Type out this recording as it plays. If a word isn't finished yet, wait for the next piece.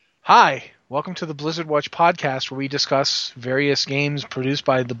Hi, welcome to the Blizzard Watch podcast, where we discuss various games produced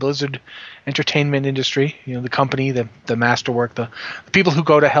by the Blizzard entertainment industry. You know, the company, the masterwork, the people who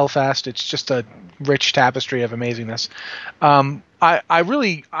go to Hellfest. It's just a rich tapestry of amazingness. I'm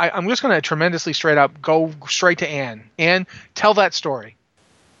just going to tremendously straight up go straight to Anne. Anne, tell that story.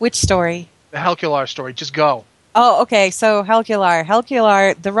 Which story? The Helcular story. Just go. Oh, okay. So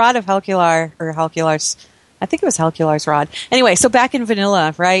Helcular, the rod of Helcular, or Helcular's, I think it was Helcular's rod. Anyway, so back in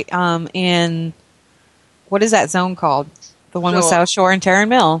vanilla, right? In what is that zone called? The one with South Shore and Terran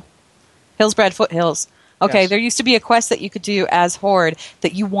Mill, Hillsbrad Foothills. Okay, yes. There used to be a quest that you could do as Horde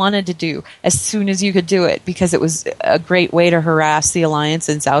that you wanted to do as soon as you could do it, because it was a great way to harass the Alliance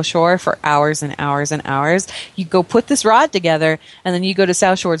in South Shore for hours and hours and hours. You go put this rod together, and then you go to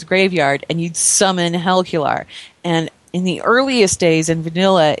South Shore's graveyard, and you'd summon Helcular. And in the earliest days in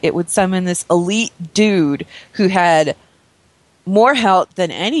vanilla, it would summon this elite dude who had more health than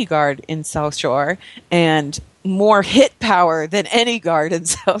any guard in South Shore and more hit power than any guard in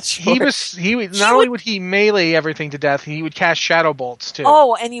South Shore. Not only would he melee everything to death, he would cast shadow bolts too.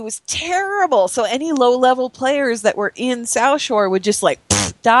 Oh, and he was terrible. So any low-level players that were in South Shore would just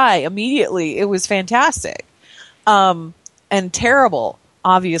die immediately. It was fantastic. And terrible,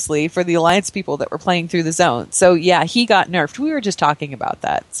 obviously, for the Alliance people that were playing through the zone. So yeah, he got nerfed. We were just talking about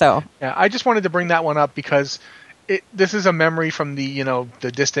that. So yeah, I just wanted to bring that one up because this is a memory from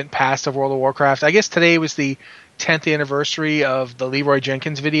the distant past of World of Warcraft. I guess today was the 10th anniversary of the Leroy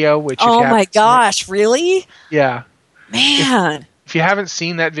Jenkins video. Which oh my gosh, really? Yeah, man. If you haven't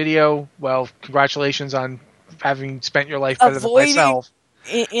seen that video, well, congratulations on having spent your life better than myself.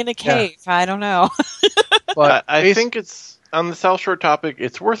 In a cave, yeah. I don't know. But I think it's on the South Shore topic.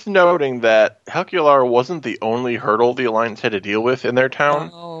 It's worth noting that Helcular wasn't the only hurdle the Alliance had to deal with in their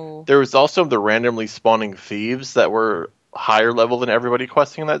town. Oh. There was also the randomly spawning thieves that were higher level than everybody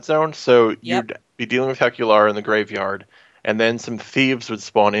questing in that zone. So you'd be dealing with Helcular in the graveyard, and then some thieves would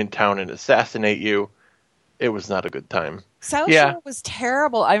spawn in town and assassinate you. It was not a good time. South Shore was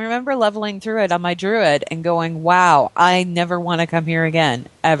terrible. I remember leveling through it on my druid and going, wow, I never want to come here again,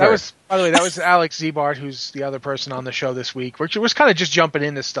 ever. By the way, that was Alex Zebart, who's the other person on the show this week. Which was kind of just jumping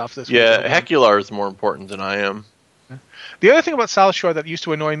into stuff this week. Yeah, Helcular is more important than I am. The other thing about South Shore that used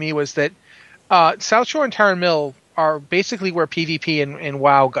to annoy me was that South Shore and Terran Mill are basically where PvP and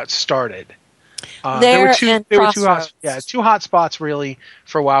WoW got started. There were two hot spots really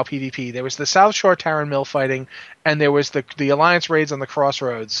for WoW PvP. There was the South Shore Terran Mill fighting, and there was the Alliance raids on the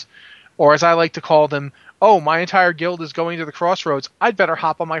Crossroads, or as I like to call them, oh, my entire guild is going to the Crossroads. I'd better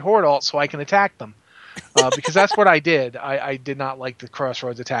hop on my Horde alt so I can attack them, because that's what I did. I did not like the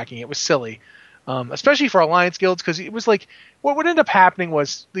Crossroads attacking. It was silly. Especially for Alliance guilds, because it was like what would end up happening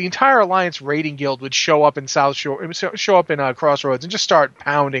was the entire Alliance raiding guild would show up in South Shore, show up in Crossroads, and just start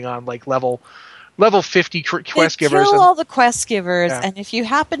pounding on like level 50 quest givers. Kill all the quest givers, and if you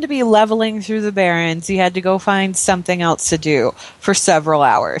happen to be leveling through the Barrens, you had to go find something else to do for several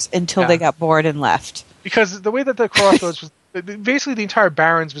hours until they got bored and left. Because the way that the Crossroads was, basically the entire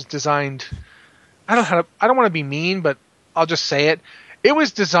Barrens was designed. I don't want to be mean, but I'll just say it. It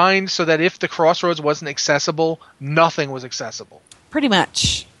was designed so that if the Crossroads wasn't accessible, nothing was accessible. Pretty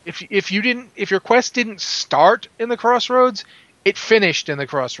much. If your quest didn't start in the Crossroads, it finished in the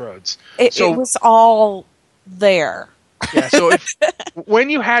Crossroads. It was all there. Yeah. So when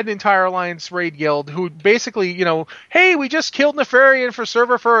you had an entire Alliance raid guild who basically, hey, we just killed Nefarian for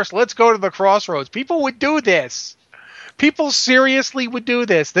server first, let's go to the Crossroads. People would do this. People seriously would do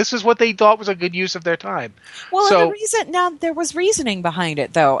this. This is what they thought was a good use of their time. Well, there was reasoning behind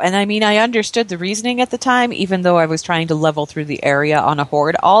it, though. And I mean, I understood the reasoning at the time, even though I was trying to level through the area on a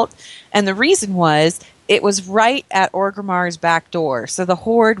Horde alt. And the reason was, it was right at Orgrimmar's back door. So the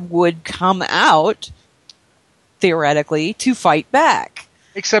Horde would come out, theoretically, to fight back.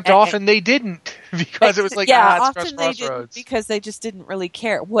 Except often they didn't, because it was like, often they didn't, because they just didn't really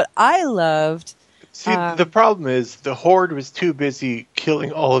care. What I loved... See, the problem is the Horde was too busy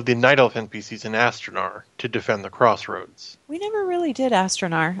killing all of the Night Elf NPCs in Astronar to defend the Crossroads. We never really did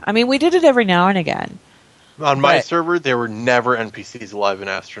Astronar. I mean, we did it every now and again. On my server, there were never NPCs alive in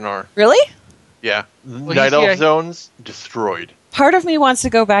Astronar. Really? Yeah. Night Elf zones, destroyed. Part of me wants to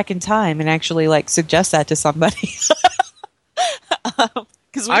go back in time and actually, suggest that to somebody.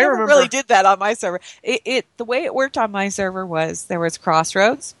 Because we never really did that on my server. The way it worked on my server was there was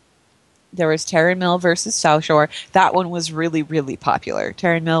Crossroads. There was Terran Mill versus South Shore. That one was really, really popular.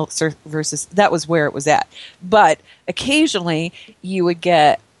 Terran Mill versus... That was where it was at. But occasionally, you would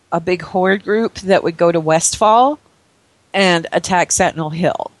get a big Horde group that would go to Westfall and attack Sentinel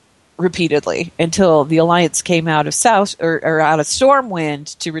Hill. repeatedly until the Alliance came out of out of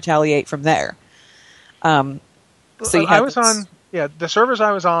Stormwind to retaliate from there. So the servers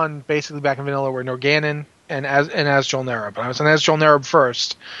I was on basically back in vanilla were Norgannon and Azjol Nerub. I was on Azjol Nerub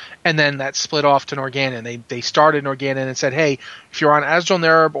first, and then that split off to Norgannon. They started Norgannon and said, hey, if you're on Azjol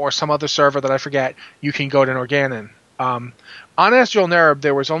Nerub or some other server that I forget, you can go to Norgannon. On Azjol Nerub,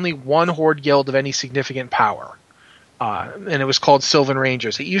 there was only one Horde guild of any significant power, and it was called Sylvan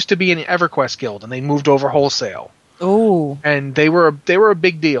Rangers. It used to be an EverQuest guild, and they moved over wholesale. Oh, and they were a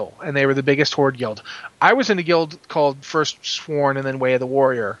big deal, and they were the biggest Horde guild. I was in a guild called First Sworn and then Way of the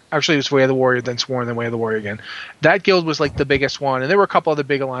Warrior. Actually, it was Way of the Warrior, then Sworn, then Way of the Warrior again. That guild was like the biggest one, and there were a couple other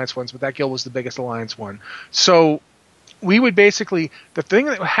big Alliance ones, but that guild was the biggest Alliance one. So we would basically, the thing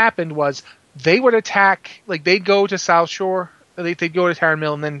that happened was they would attack, like they'd go to South Shore, they'd go to Tarren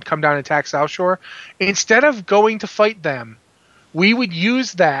Mill and then come down and attack South Shore. Instead of going to fight them, we would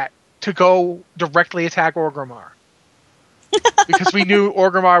use that to go directly attack Orgrimmar. Because we knew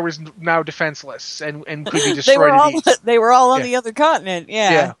Orgrimmar was now defenseless and could be destroyed. They were all on the other continent.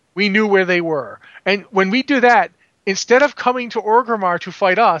 Yeah, we knew where they were. And when we do that, instead of coming to Orgrimmar to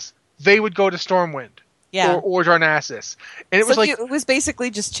fight us, they would go to Stormwind. Or Darnassus. And it was it was basically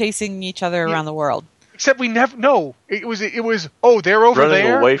just chasing each other around the world. Except we never. No, it was. They're over running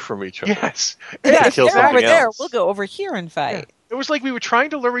there, away from each other. Yes, if they're over there, we'll go over here and fight. Yeah. It was like we were trying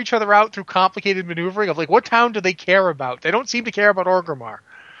to lure each other out through complicated maneuvering of like, what town do they care about? They don't seem to care about Orgrimmar.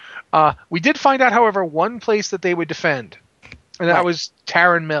 We did find out, however, one place that they would defend, and that was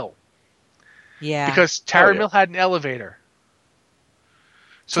Tarren Mill. Yeah, because Tarren Mill had an elevator,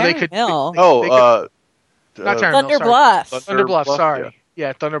 so Tarren they could. Mill. Not Tarren Thunder Mill, Bluff. Thunder Bluff. Sorry.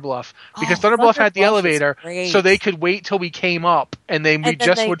 Yeah, Thunder Bluff. Because Thunder Bluff had the elevator, so they could wait till we came up, and then we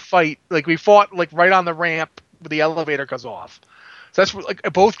would fight. Like, we fought like right on the ramp where the elevator goes off. So that's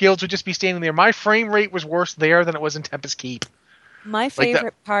like both guilds would just be standing there. My frame rate was worse there than it was in Tempest Keep. My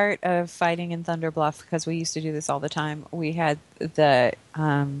favorite part of fighting in Thunder Bluff, because we used to do this all the time, we had the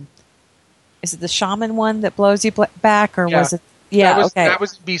is it the shaman one that blows you back, or was it? Yeah, that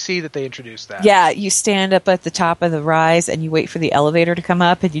was BC that they introduced that. Yeah, you stand up at the top of the rise and you wait for the elevator to come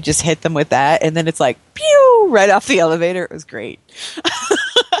up and you just hit them with that, and then it's like pew right off the elevator. It was great.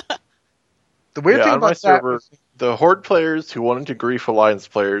 The weird thing about server, the Horde players who wanted to grief Alliance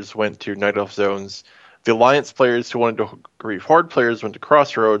players went to Night Elf Zones. The Alliance players who wanted to grief Horde players went to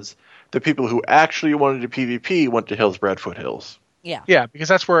Crossroads. The people who actually wanted to PvP went to Hillsbrad Foothills. Yeah, because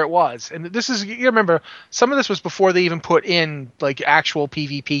that's where it was. And this is, you remember, some of this was before they even put in like actual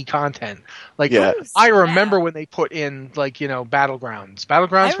PvP content. Like, I remember when they put in like, Battlegrounds.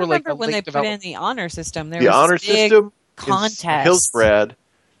 Battlegrounds were like when they put in the honor system. The honor system contest. Hillsbrad,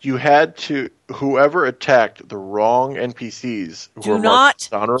 you had to, whoever attacked the wrong NPCs who were not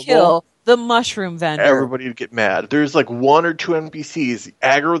honorable, kill the mushroom vendor. Everybody would get mad. There's like one or two NPCs,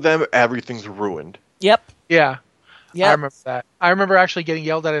 aggro them, everything's ruined. Yep. Yeah. Yep. I remember that. I remember actually getting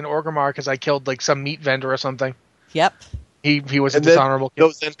yelled at in Orgrimmar because I killed like some meat vendor or something. Yep. He was a dishonorable kid.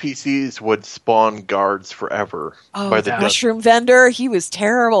 Those NPCs would spawn guards forever. Oh, the mushroom vendor, he was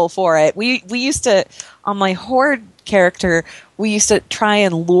terrible for it. We used to, on my Horde character, we used to try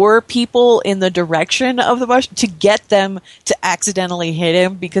and lure people in the direction of the mushroom to get them to accidentally hit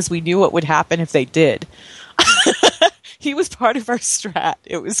him because we knew what would happen if they did. He was part of our strat.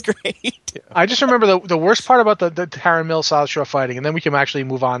 It was great. I just remember the worst part about the Tarren Mill South Shore fighting, and then we can actually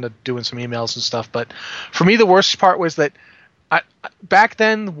move on to doing some emails and stuff. But for me, the worst part was that back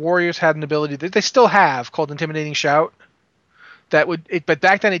then, Warriors had an ability that they still have called Intimidating Shout. But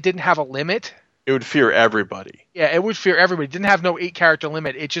back then, it didn't have a limit. It would fear everybody. Yeah, it would fear everybody. It didn't have no 8-character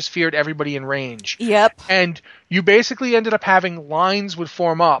limit. It just feared everybody in range. Yep. And you basically ended up having lines would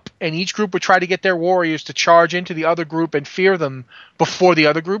form up, and each group would try to get their warriors to charge into the other group and fear them before the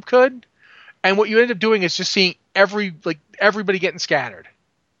other group could. And what you end up doing is just seeing everybody getting scattered.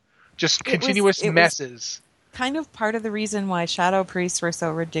 Just continuous messes. Kind of part of the reason why Shadow Priests were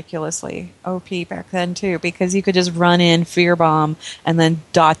so ridiculously OP back then too, because you could just run in, fear bomb, and then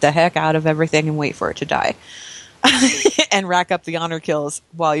dot the heck out of everything and wait for it to die, and rack up the honor kills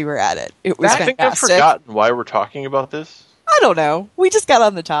while you were at it. It was fantastic. I think I've forgotten why we're talking about this. I don't know. We just got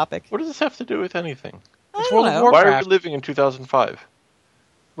on the topic. What does this have to do with anything? I don't know. Why are we living in 2005?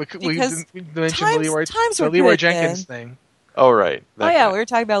 We mentioned the Leroy Jenkins thing. Oh, right. We were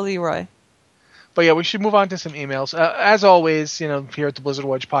talking about Leroy. But yeah, we should move on to some emails. As always, here at the Blizzard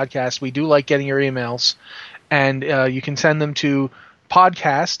Watch podcast, we do like getting your emails. And you can send them to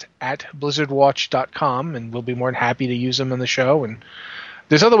podcast@blizzardwatch.com, and we'll be more than happy to use them in the show. And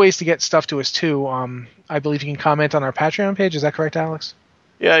there's other ways to get stuff to us, too. I believe you can comment on our Patreon page. Is that correct, Alex?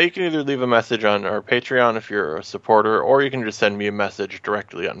 Yeah, you can either leave a message on our Patreon if you're a supporter, or you can just send me a message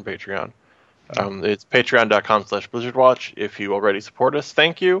directly on Patreon. It's patreon.com/BlizzardWatch. If you already support us,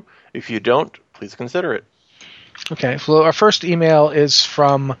 thank you. If you don't, please consider it. Okay, so our first email is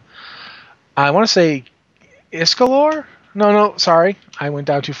from, I want to say, Iskalor? No, sorry. I went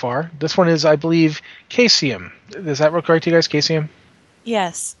down too far. This one is, I believe, Casium. Is that correct to you guys, Casium?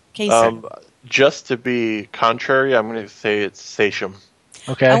 Yes, Casium. Just to be contrary, I'm going to say it's Satium.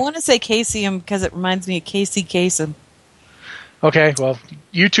 Okay. I want to say Casium because it reminds me of Casey Kasem. Okay, well,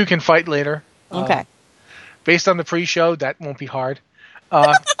 you two can fight later. Okay. Based on the pre-show, that won't be hard.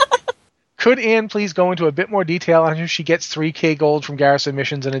 Could Anne please go into a bit more detail on how she gets 3K gold from Garrison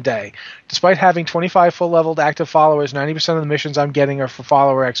missions in a day? Despite having 25 full-leveled active followers, 90% of the missions I'm getting are for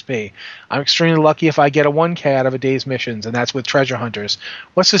follower XP. I'm extremely lucky if I get a 1K out of a day's missions, and that's with treasure hunters.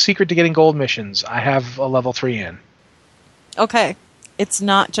 What's the secret to getting gold missions? I have a level 3 in. Okay. It's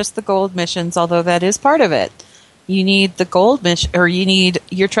not just the gold missions, although that is part of it. You need the gold mission, or you need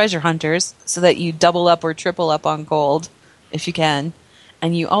your treasure hunters so that you double up or triple up on gold if you can.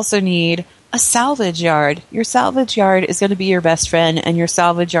 And you also need a salvage yard. Your salvage yard is going to be your best friend, and your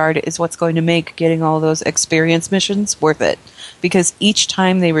salvage yard is what's going to make getting all those experience missions worth it. Because each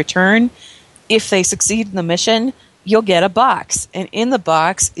time they return, if they succeed in the mission, you'll get a box. And in the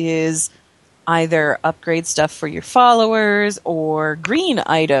box is either upgrade stuff for your followers, or green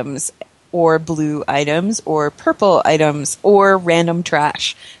items, or blue items, or purple items, or random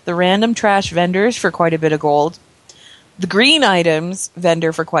trash. The random trash vendors for quite a bit of gold. The green items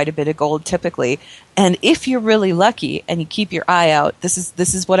vendor for quite a bit of gold typically. And if you're really lucky and you keep your eye out, this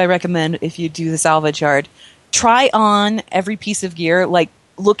is what I recommend if you do the salvage yard. Try on every piece of gear, like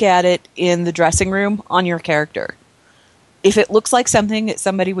look at it in the dressing room on your character. If it looks like something that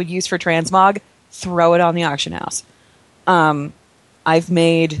somebody would use for transmog, throw it on the auction house. I've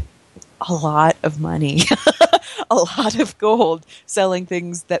made a lot of money, a lot of gold selling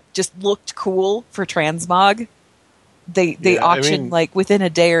things that just looked cool for transmog. They auction like within a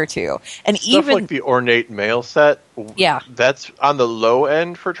day or two, and stuff even like the ornate mail set. Yeah, that's on the low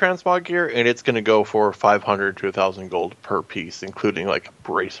end for transmog gear, and it's going to go for 500 to 1,000 gold per piece, including like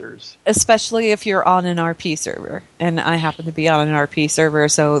bracers. Especially if you're on an RP server, and I happen to be on an RP server,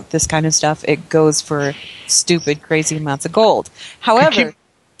 so this kind of stuff it goes for stupid, crazy amounts of gold. However,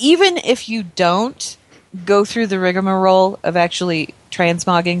 even if you don't go through the rigmarole of actually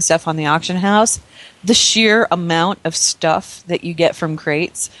transmogging stuff on the auction house, the sheer amount of stuff that you get from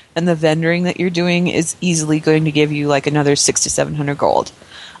crates and the vendoring that you're doing is easily going to give you like another 600 to 700 gold.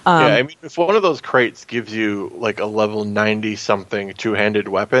 I mean, if one of those crates gives you like a level 90 something two-handed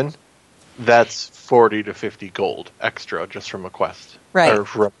weapon, that's 40 to 50 gold extra just from a quest, right? Or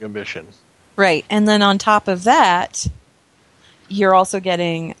from a mission, right? And then on top of that, you're also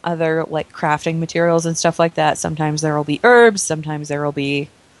getting other like crafting materials and stuff like that. Sometimes there will be herbs, sometimes there will be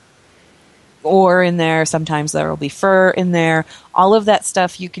ore in there, sometimes there will be fur in there. All of that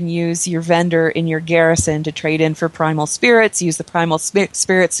stuff you can use your vendor in your garrison to trade in for primal spirits. Use the primal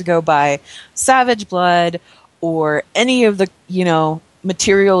spirits to go buy savage blood or any of the,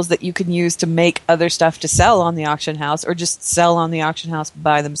 materials that you can use to make other stuff to sell on the auction house, or just sell on the auction house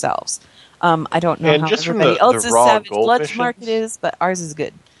by themselves. I don't know how everybody else's savage blood market is, but ours is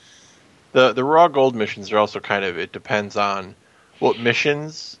good. The raw gold missions are also kind of, it depends on what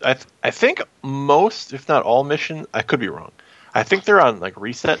missions. I think most, if not all missions, I could be wrong. I think they're on like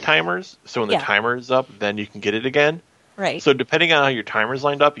reset timers, so when the timer is up, then you can get it again. Right. So depending on how your timer's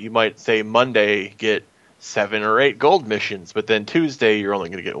lined up, you might say Monday get 7 or 8 gold missions, but then Tuesday you're only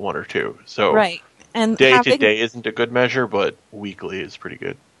going to get 1 or 2. So right. And day to day isn't a good measure, but weekly is pretty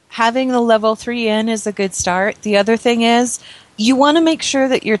good. Having the level 3 in is a good start. The other thing is, you want to make sure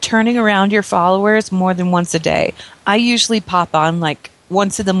that you're turning around your followers more than once a day. I usually pop on like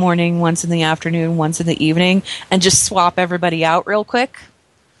once in the morning, once in the afternoon, once in the evening, and just swap everybody out real quick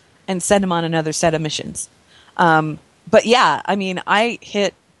and send them on another set of missions. But yeah, I mean, I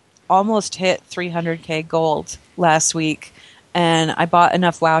almost hit 300k gold last week, and I bought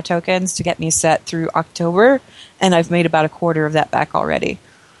enough WoW tokens to get me set through October, and I've made about a quarter of that back already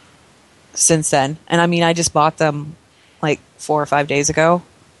since then. And I mean, I just bought them like 4 or 5 days ago.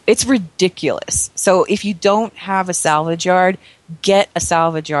 It's ridiculous. So if you don't have a salvage yard, get a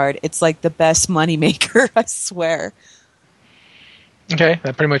salvage yard. It's like the best money maker, I swear. Okay,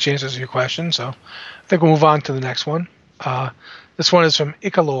 that pretty much answers your question. So I think we'll move on to the next one. This one is from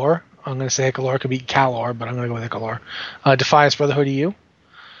Icalor. I'm going to say Icalor. It could be Calor, but I'm going to go with Icalor. Defiance Brotherhood EU.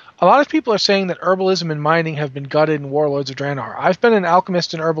 A lot of people are saying that herbalism and mining have been gutted in Warlords of Draenor. I've been an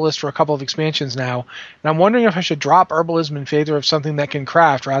alchemist and herbalist for a couple of expansions now, and I'm wondering if I should drop herbalism in favor of something that can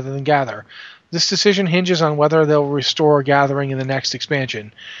craft rather than gather. This decision hinges on whether they'll restore gathering in the next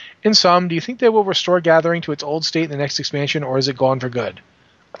expansion. In sum, do you think they will restore gathering to its old state in the next expansion, or is it gone for good?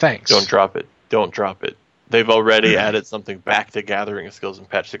 Thanks. Don't drop it. Don't drop it. They've already added something back to gathering skills in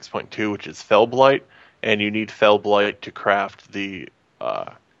patch 6.2, which is Fell Blight, and you need Fell Blight to craft the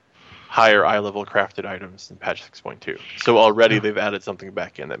higher eye level crafted items in patch 6.2. So already they've added something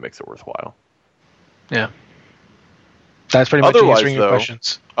back in that makes it worthwhile. Yeah. That's pretty much answering your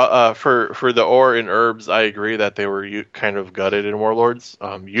questions. For the ore and herbs, I agree that they were kind of gutted in Warlords.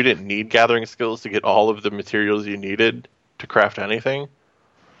 You didn't need gathering skills to get all of the materials you needed to craft anything.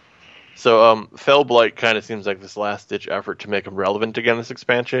 So Fell Blight kind of seems like this last-ditch effort to make them relevant again this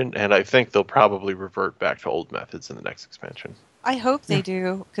expansion, and I think they'll probably revert back to old methods in the next expansion. I hope they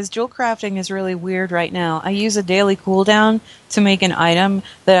do, because jewel crafting is really weird right now. I use a daily cooldown to make an item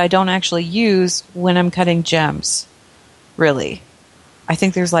that I don't actually use when I'm cutting gems. Really. I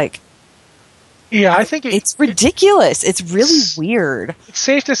think there's I think it's ridiculous. It's really weird. It's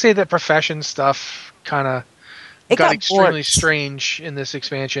safe to say that profession stuff kind of got extremely strange in this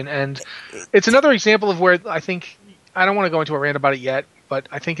expansion, and it's another example of where I think, I don't want to go into a rant about it yet, but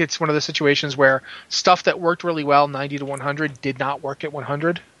I think it's one of the situations where stuff that worked really well 90 to 100 did not work at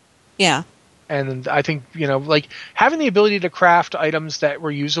 100. Yeah. And I think, having the ability to craft items that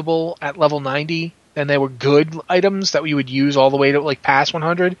were usable at level 90 and they were good items that we would use all the way to past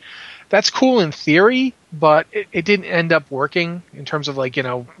 100, that's cool in theory, but it didn't end up working in terms of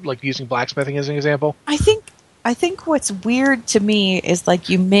using blacksmithing as an example. I think what's weird to me is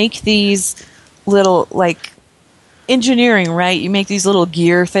you make these little engineering, right? You make these little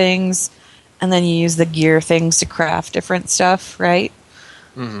gear things, and then you use the gear things to craft different stuff, right?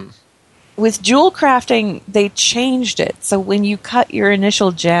 Mm-hmm. With jewel crafting, they changed it. So when you cut your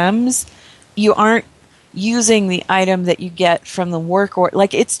initial gems, you aren't using the item that you get from the work or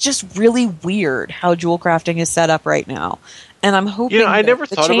it's just really weird how jewel crafting is set up right now. And I'm hoping I never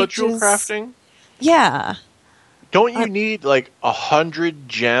thought about jewel crafting. Yeah. Don't you need 100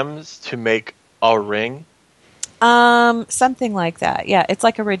 gems to make a ring? Something like that. Yeah, it's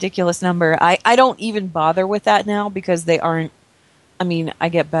a ridiculous number. I don't even bother with that now because they aren't. I mean, I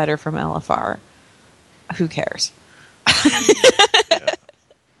get better from LFR. Who cares?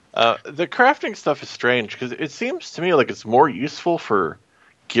 The crafting stuff is strange because it seems to me like it's more useful for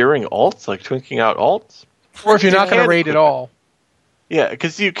gearing alts, twinking out alts. Or if you're not going to raid at all. Yeah,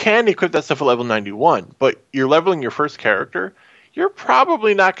 because you can equip that stuff at level 91, but you're leveling your first character. You're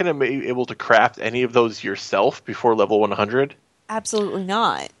probably not going to be able to craft any of those yourself before level 100. Absolutely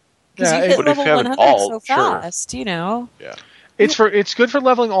not. Because you hit level 100 so fast, Yeah. It's good for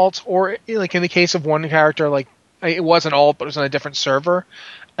leveling alts, or in the case of one character, it was an alt, but it was on a different server.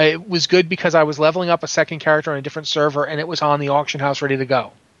 It was good because I was leveling up a second character on a different server, and it was on the auction house ready to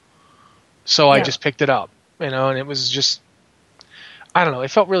go. So I just picked it up, and it was just, I don't know,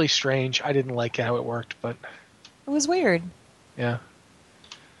 it felt really strange. I didn't like how it worked, but it was weird. Yeah.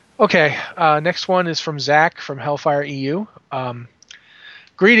 Okay, next one is from Zach from Hellfire EU.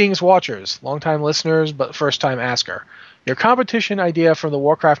 Greetings, watchers, long-time listeners, but first-time asker. Your competition idea from the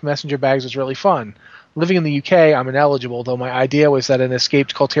Warcraft messenger bags was really fun. Living in the UK, I'm ineligible, though my idea was that an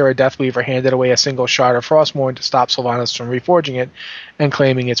escaped Koltera Deathweaver handed away a single shard of Frostmourne to stop Sylvanas from reforging it and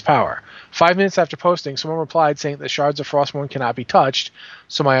claiming its power. 5 minutes after posting, someone replied saying that the shards of Frostmourne cannot be touched,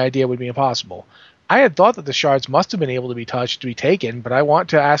 so my idea would be impossible. I had thought that the shards must have been able to be touched to be taken, but I want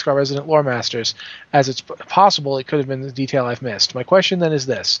to ask our resident lore masters, as it's possible it could have been the detail I've missed. My question then is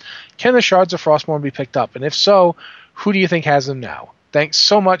this: can the shards of Frostmourne be picked up, and if so, who do you think has them now? Thanks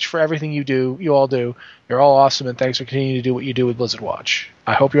so much for everything you all do. You're all awesome, and thanks for continuing to do what you do with Blizzard Watch.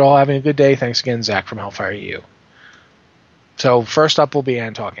 I hope you're all having a good day. Thanks again, Zach from Hellfire EU. So first up will be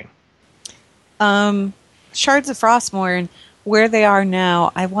Ann talking. Shards of Frostmourne, where they are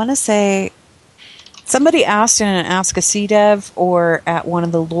now, I want to say somebody asked in an Ask a CDev or at one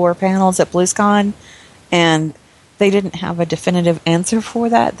of the lore panels at BlizzCon, and they didn't have a definitive answer for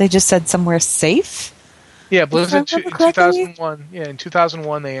that. They just said somewhere safe. Yeah, Blizzard in 2001. Yeah, in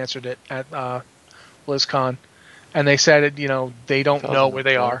 2001 they answered it at BlizzCon, and they said they don't know where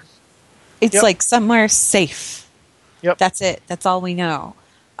they are. It's somewhere safe. Yep, that's it. That's all we know.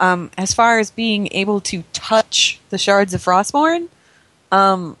 As far as being able to touch the shards of Frostmourne,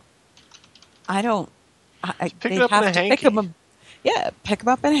 I don't. They have to pick them up. Yeah, pick them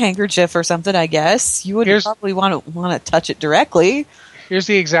up in a handkerchief or something. I guess you wouldn't probably want to touch it directly. Here's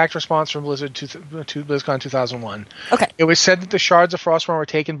the exact response from Blizzard to BlizzCon 2001. Okay. It was said that the shards of Frostmourne were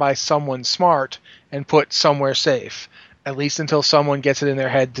taken by someone smart and put somewhere safe, at least until someone gets it in their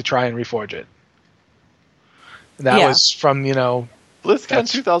head to try and reforge it. That was from, BlizzCon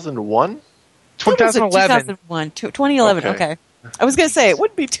 2001? 2011. 2011, okay. I was going to say, it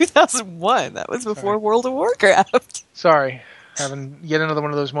wouldn't be 2001. That was before World of Warcraft. Sorry. Having yet another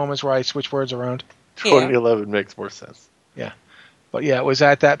one of those moments where I switch words around. 2011 makes more sense. Yeah. But yeah, it was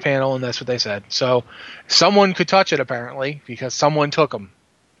at that panel, and that's what they said. So someone could touch it, apparently, because someone took them.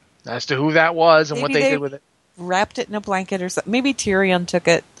 As to who that was and what they did with it. Wrapped it in a blanket or something. Maybe Tyrion took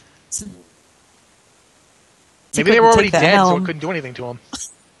it. Maybe they were already dead, so it couldn't do anything to them.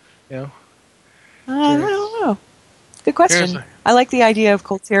 I don't know. Good question. I like the idea of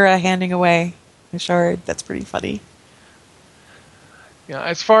Koltira handing away a shard. That's pretty funny. Yeah,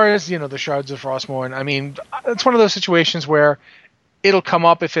 as far as, the Shards of Frostmourne, I mean, it's one of those situations where it'll come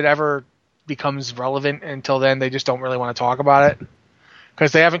up if it ever becomes relevant. Until then, they just don't really want to talk about it.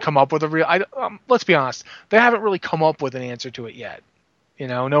 Because they haven't come up with a real... let's be honest. They haven't really come up with an answer to it yet.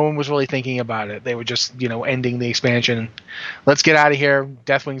 No one was really thinking about it. They were just, ending the expansion. Let's get out of here.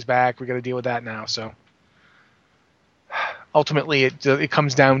 Deathwing's back. We got to deal with that now. So ultimately, it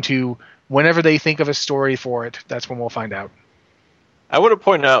comes down to whenever they think of a story for it, that's when we'll find out. I want to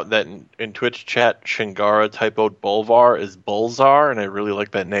point out that in Twitch chat, Shingara typoed Bolvar is Bulzar, and I really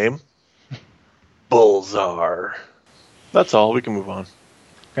like that name. Bulzar. That's all. We can move on.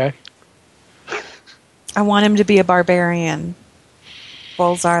 Okay. I want him to be a barbarian.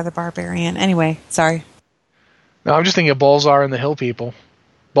 Bulzar the barbarian. Anyway, sorry. No, I'm just thinking of Bulzar and the Hill People.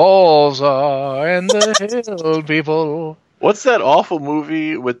 Bulzar and the Hill People. What's that awful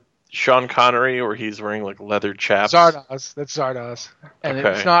movie with Sean Connery where he's wearing like leather chaps? Zardoz. That's Zardoz. And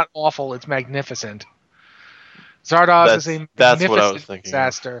it's not awful, it's magnificent. Zardoz is a magnificent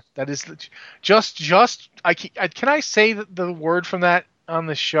disaster. That is just can I say the word from that on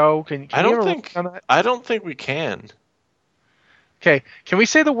the show? I don't think we can. Okay, can we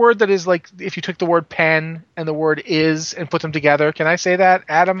say the word that is like if you took the word pen and the word is and put them together? Can I say that,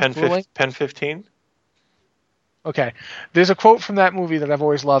 Adam? Pen 15? Okay. There's a quote from that movie that I've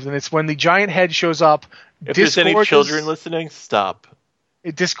always loved, and it's when the giant head shows up. If there's any children listening, stop.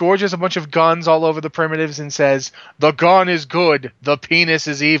 It disgorges a bunch of guns all over the primitives and says, "The gun is good, the penis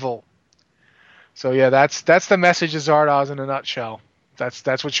is evil." So yeah, that's the message of Zardoz in a nutshell.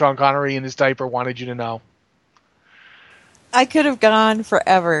 That's what Sean Connery in his diaper wanted you to know. I could have gone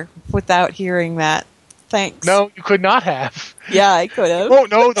forever without hearing that. Thanks. No, you could not have. Yeah, I could have. Oh,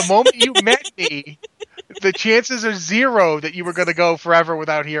 no, the moment you met me, the chances are 0 that you were going to go forever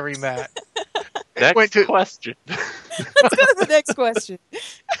without hearing that. Next question. Let's go to the next question.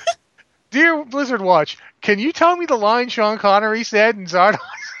 Dear Blizzard Watch, can you tell me the line Sean Connery said in Zardoz?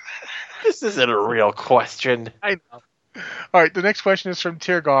 This isn't a real question. I know. All right, the next question is from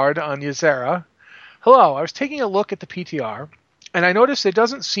Tiergard on Ysera. Hello, I was taking a look at the PTR, and I noticed there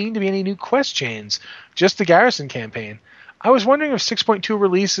doesn't seem to be any new quest chains, just the Garrison campaign. I was wondering if 6.2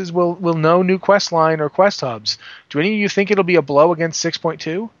 releases will know new quest line or quest hubs. Do any of you think it'll be a blow against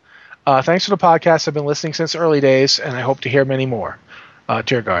 6.2? Thanks for the podcast. I've been listening since the early days, and I hope to hear many more.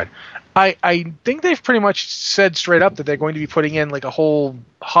 Tiergard. I think they've pretty much said straight up that they're going to be putting in like a whole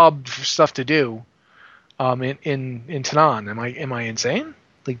hub for stuff to do in Tanaan. Am I insane?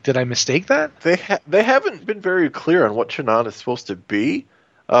 Like, did I mistake that? They haven't been very clear on what Tanaan is supposed to be.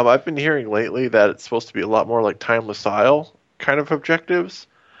 I've been hearing lately that it's supposed to be a lot more like Timeless Isle kind of objectives.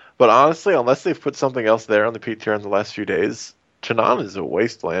 But honestly, unless they've put something else there on the PTR in the last few days, Tanaan is a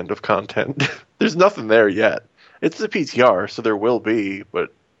wasteland of content. There's nothing there yet. It's the PTR, so there will be,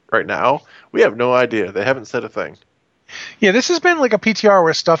 but right now, we have no idea. They haven't said a thing. Yeah, this has been like a PTR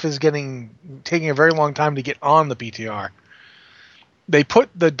where stuff is taking a very long time to get on the PTR. They put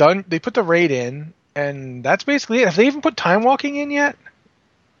the raid in, and that's basically it. Have they even put time walking in yet?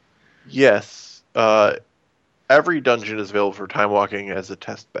 Yes. Every dungeon is available for time walking as a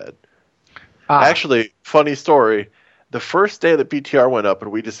test bed. Actually, funny story. The first day the PTR went up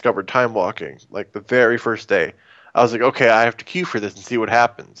and we discovered time walking, like the very first day, I was like, okay, I have to queue for this and see what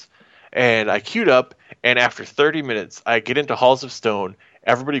happens. And I queued up, and after 30 minutes, I get into Halls of Stone.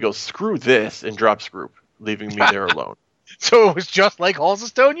 Everybody goes, screw this, and drops group, leaving me there alone. So it was just like Halls of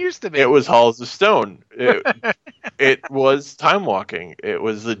Stone used to be. It was Halls of Stone. It was time walking. It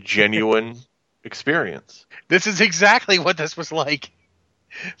was a genuine experience. This is exactly what this was like.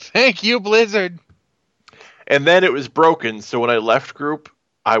 Thank you, Blizzard. And then it was broken, so when I left group,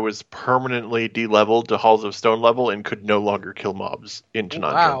 I was permanently de-leveled to Halls of Stone level and could no longer kill mobs in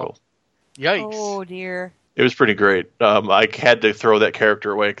Tanaan Jungle. Yikes. Oh, dear. It was pretty great. I had to throw that character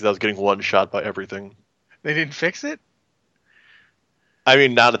away because I was getting one shot by everything. They didn't fix it? I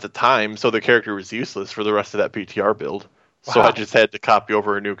mean, not at the time, so the character was useless for the rest of that PTR build. Wow. So I just had to copy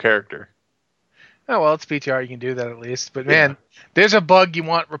over a new character. Oh, well, it's PTR. You can do that at least. But, man, there's a bug you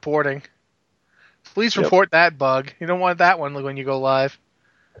want reporting. Please report that bug. You don't want that one when you go live.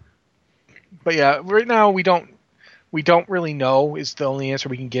 But, yeah, right now we don't really know is the only answer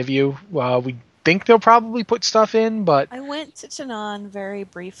we can give you. We think they'll probably put stuff in, but... I went to Tanaan very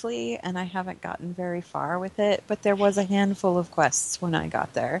briefly, and I haven't gotten very far with it, but there was a handful of quests when I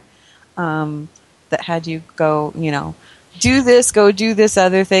got there that had you go, do this, go do this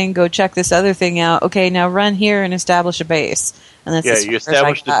other thing, go check this other thing out. Okay, now run here and establish a base. And that's you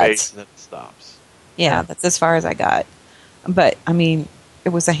establish the base and then it stops. Yeah, that's as far as I got. But, I mean, it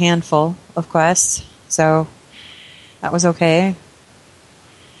was a handful of quests, so that was okay,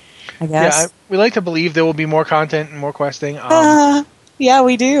 I guess. Yeah, we like to believe there will be more content and more questing. Yeah,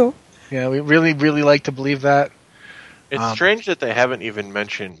 we do. Yeah, we really, really like to believe that. It's strange that they haven't even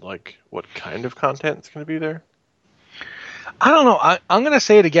mentioned, what kind of content is going to be there. I don't know. I'm going to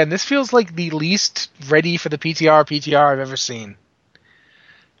say it again. This feels like the least ready for the PTR I've ever seen.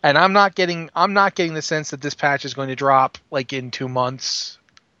 And I'm not getting the sense that this patch is going to drop in 2 months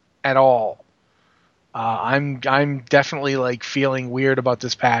at all. I'm definitely feeling weird about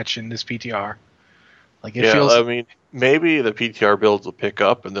this patch and this PTR. Feels. I mean, maybe the PTR builds will pick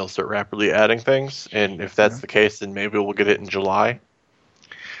up and they'll start rapidly adding things. And if that's the case, then maybe we'll get it in July.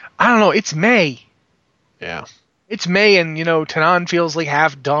 I don't know. It's May. Yeah. It's May, and Tanaan feels like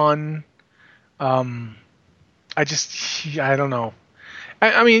half done. I don't know.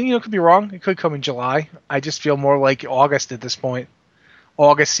 I mean, it could be wrong. It could come in July. I just feel more like August at this point.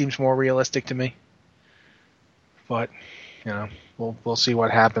 August seems more realistic to me. But we'll see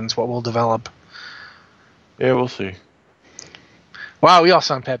what happens, what will develop. Yeah, we'll see. Wow, we all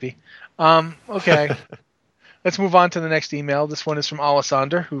sound peppy. Okay. Let's move on to the next email. This one is from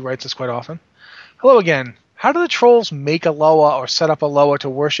Alessander, who writes us quite often. Hello again. How do the trolls make a Loa or set up a Loa to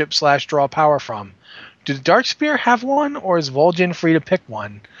worship/draw power from? Do the Darkspear have one, or is Vol'jin free to pick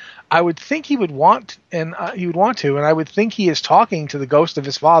one? I would think he would want to, and I would think he is talking to the ghost of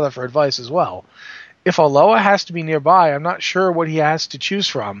his father for advice as well. If a Loa has to be nearby, I'm not sure what he has to choose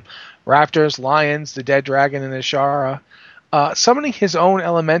from. Raptors, lions, the dead dragon, and Ishara. Summoning his own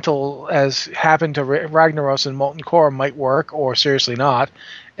elemental, as happened to Ragnaros and Molten Core, might work, or seriously not,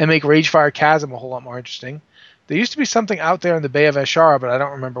 and make Ragefire Chasm a whole lot more interesting. There used to be something out there in the Bay of Ishara, but I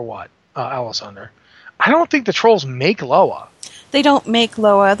don't remember what. Alessander. I don't think the trolls make Loa. They don't make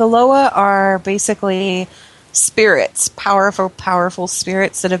Loa. The Loa are basically spirits, powerful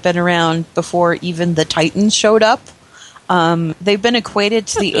spirits that have been around before even the Titans showed up. They've been equated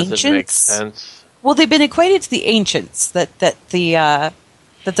to the ancients. Make sense. Well, they've been equated to the ancients that the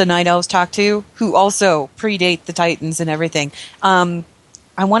Night Elves talk to, who also predate the Titans and everything. I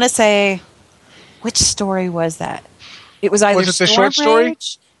want to say, which story was that? It was either the short story?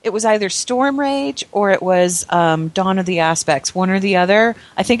 It was either Storm Rage or it was Dawn of the Aspects, one or the other.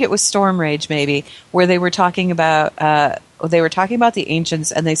 I think it was Storm Rage, maybe, where they were talking about the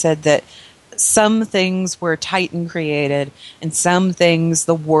ancients, and they said that some things were Titan created, and some things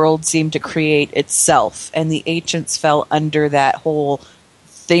the world seemed to create itself, and the ancients fell under that whole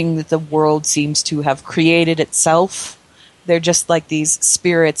thing that the world seems to have created itself. They're just like these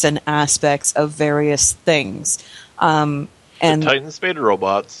spirits and aspects of various things. And the Titans made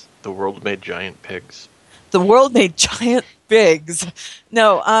robots. The world made giant pigs. The world made giant pigs.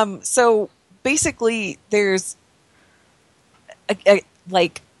 No, so basically there's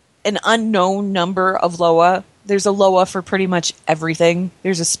an unknown number of Loa. There's a Loa for pretty much everything.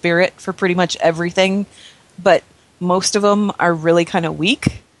 There's a spirit for pretty much everything. But most of them are really kind of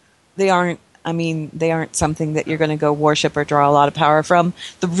weak. They aren't something that you're going to go worship or draw a lot of power from.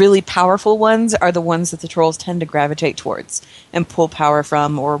 The really powerful ones are the ones that the trolls tend to gravitate towards and pull power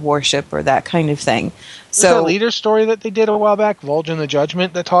from or worship or that kind of thing. So that leader story that they did a while back, Vol'jin the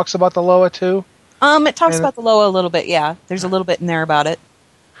Judgment, that talks about the Loa too? It talks about the Loa a little bit, yeah. There's a little bit in there about it.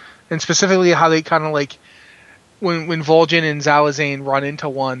 And specifically how they kind of when Vol'jin and Zalazane run into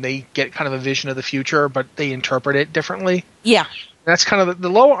one, they get kind of a vision of the future, but they interpret it differently. Yeah. That's kind of the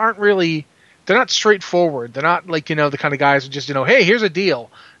Loa aren't really... They're not straightforward. They're not the kind of guys who just, hey, here's a deal.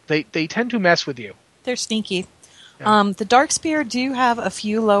 They tend to mess with you. They're sneaky. Yeah. The Darkspear do have a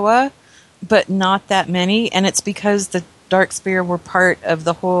few Loa, but not that many, and it's because the Darkspear were part of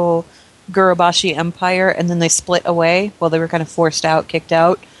the whole Gurubashi Empire, and then they split away. Well, they were kind of forced out, kicked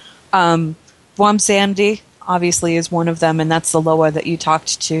out. Bwomsamdi, obviously, is one of them, and that's the Loa that you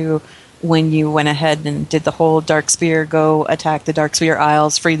talked to when you went ahead and did the whole Darkspear, go attack the Darkspear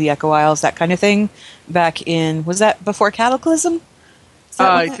Isles, free the Echo Isles, that kind of thing. Back in, was that before Cataclysm?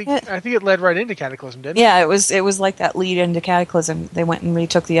 I think it led right into Cataclysm, didn't it? Yeah, it was like that lead into Cataclysm. They went and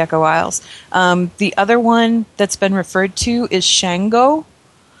retook the Echo Isles. The other one that's been referred to is Shango,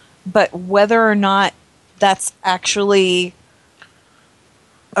 but whether or not that's actually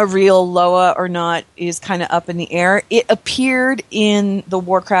a real Loa or not is kind of up in the air. It appeared in the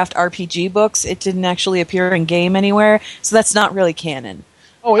Warcraft RPG books. It didn't actually appear in game anywhere, so that's not really canon.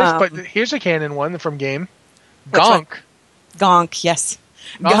 Oh, it is, but here's a canon one from game. Gonk. Gonk, yes.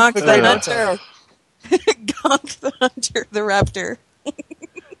 Gonk the Hunter. Gonk the Hunter, the Raptor.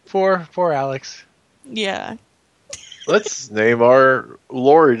 For Alex. Yeah. Let's name our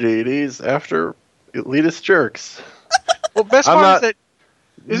lore deities after elitist jerks. Well, best part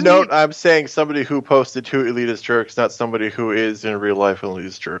is that... I'm saying somebody who posted 2 elitist jerks, not somebody who is in real life an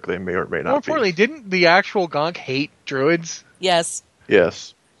elitist jerk. They may or may not be. More importantly, didn't the actual Gonk hate druids? Yes.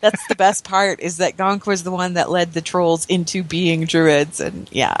 Yes. That's the best part, is that Gonk was the one that led the trolls into being druids. And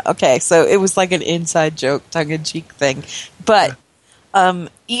yeah, okay, so it was like an inside joke, tongue-in-cheek thing. But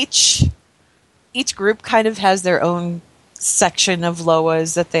each group kind of has their own section of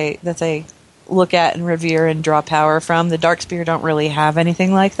Loas that they look at and revere and draw power from. The Darkspear don't really have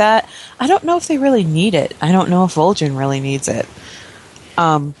anything like that. I don't know if they really need it. I don't know if Vol'jin really needs it.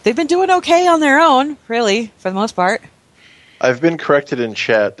 They've been doing okay on their own, really, for the most part. I've been corrected in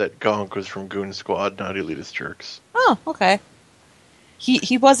chat that Gonk was from Goon Squad, not elitist jerks. Oh, okay.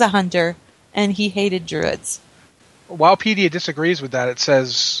 He was a hunter, and he hated druids. Wowpedia disagrees with that. It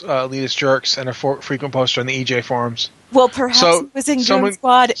says elitist jerks and a frequent poster on the EJ forums. Well, perhaps he was in Goon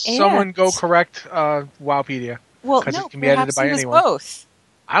Squad and... Someone go correct Wowpedia. Well, no, it can be edited by anyone. Both.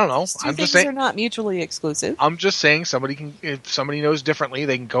 I don't know. I'm just saying, are not mutually exclusive. I'm just saying if somebody knows differently,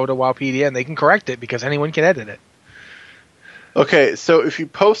 they can go to Wowpedia and they can correct it, because anyone can edit it. Okay, so if you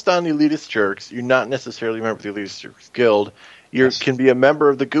post on the Elitist Jerks, you're not necessarily a member of the Elitist Jerks Guild. You can be a member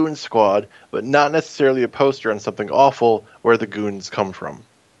of the Goon Squad, but not necessarily a poster on something awful where the goons come from.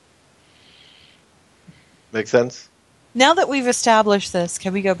 Make sense? Now that we've established this,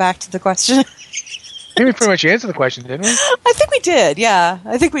 can we go back to the question? I think we pretty much answered the question, didn't we? I think we did, yeah.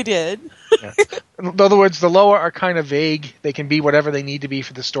 I think we did. Yeah. In other words, the Loa are kind of vague. They can be whatever they need to be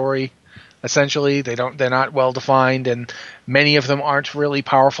for the story. Essentially, they're not well defined, and many of them aren't really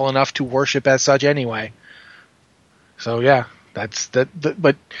powerful enough to worship as such anyway. So yeah, that's that.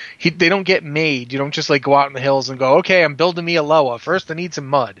 But they don't get made. You don't just like go out in the hills and go, okay, I'm building me a Loa. First, I need some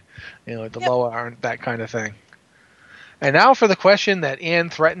mud. The Loa aren't that kind of thing. And now for the question that Anne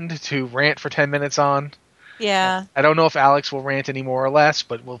threatened to rant for 10 minutes on. Yeah. I don't know if Alex will rant any more or less,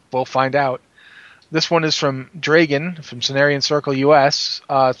 but we'll find out. This one is from Dragon from Cenarian Circle US.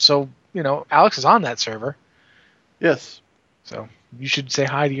 So. Alex is on that server. Yes. So you should say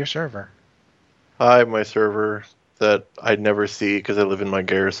hi to your server. Hi, my server that I never see because I live in my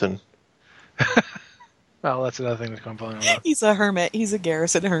garrison. Well, that's another thing to complain about. He's a hermit. He's a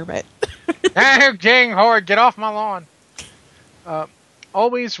garrison hermit. Hey, Gang Horde, get off my lawn.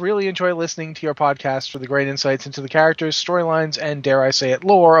 Always really enjoy listening to your podcast for the great insights into the characters, storylines, and, dare I say it,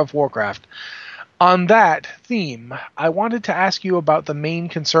 lore of Warcraft. On that theme, I wanted to ask you about the main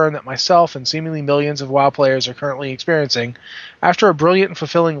concern that myself and seemingly millions of WoW players are currently experiencing. After a brilliant and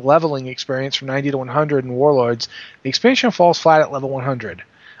fulfilling leveling experience from 90 to 100 in Warlords, the expansion falls flat at level 100.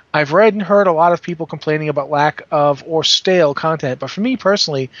 I've read and heard a lot of people complaining about lack of or stale content, but for me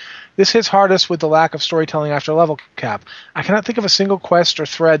personally, this hits hardest with the lack of storytelling after level cap. I cannot think of a single quest or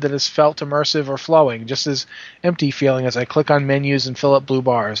thread that has felt immersive or flowing, just as empty feeling as I click on menus and fill up blue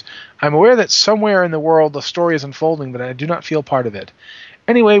bars. I'm aware that somewhere in the world the story is unfolding, but I do not feel part of it.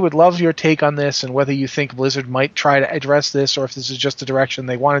 Anyway, would love your take on this and whether you think Blizzard might try to address this or if this is just the direction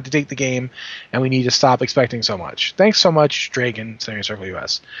they wanted to take the game and we need to stop expecting so much. Thanks so much, Dragon, Cenarian Circle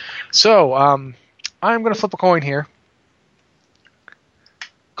US. So, I'm going to flip a coin here.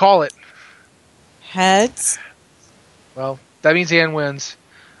 Call it. Heads. Well, that means Ann wins.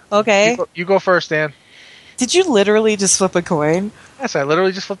 Okay. You go first, Ann. Did you literally just flip a coin? Yes, I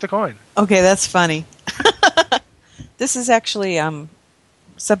literally just flipped a coin. Okay, that's funny. This is actually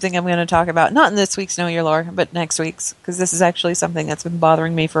something I'm going to talk about, not in this week's Know Your Lore, but next week's, because this is actually something that's been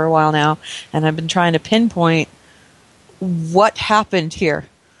bothering me for a while now, and I've been trying to pinpoint what happened here.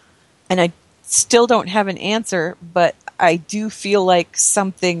 And I still don't have an answer, but I do feel like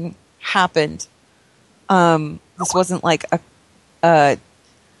something happened. This wasn't like I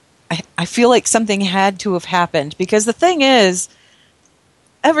feel like something had to have happened, because the thing is,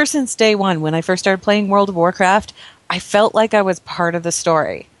 ever since day one, when I first started playing World of Warcraft, I felt like I was part of the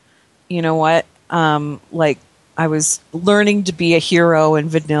story. you know what, like I was learning to be a hero in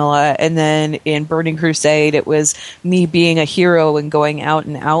vanilla, and then in Burning Crusade it was me being a hero and going out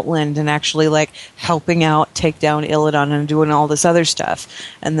in Outland and actually like helping out take down Illidan and doing all this other stuff.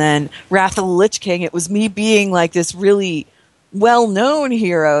 And then Wrath of the Lich King, it was me being like this really well-known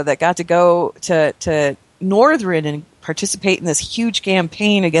hero that got to go to Northrend and participate in this huge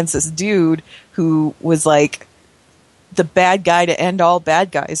campaign against this dude who was like the bad guy to end all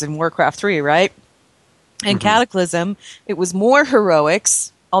bad guys in Warcraft 3, right? And Cataclysm, it was more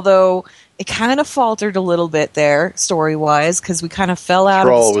heroics, although it kind of faltered a little bit there, story-wise, because we kind of fell out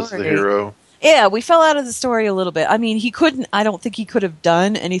of the story. Thrall was the hero. Yeah, we fell out of the story a little bit. I mean, I don't think he could have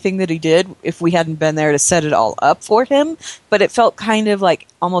done anything that he did if we hadn't been there to set it all up for him, but it felt kind of like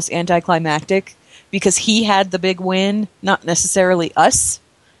almost anticlimactic because he had the big win, not necessarily us.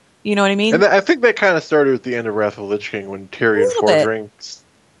 You know what I mean? And I think that kind of started with the end of Wrath of the Lich King when Tyrion Forgeling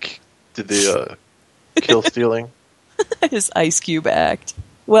did the kill stealing. His Ice Cube act.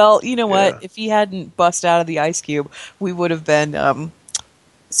 Well, you know what? If he hadn't bust out of the Ice Cube, we would have been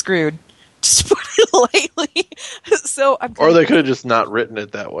screwed. Just put it lightly. Or they could have just not written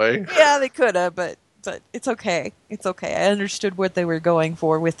it that way. Yeah, they could have, but it's okay. It's okay. I understood what they were going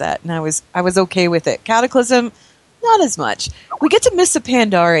for with that, and I was okay with it. Cataclysm, not as much. We get to Mists of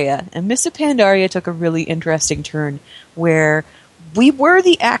Pandaria, and Mists of Pandaria took a really interesting turn where we were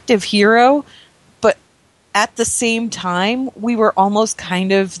the active hero, but at the same time, we were almost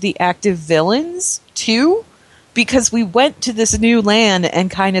kind of the active villains, too, because we went to this new land and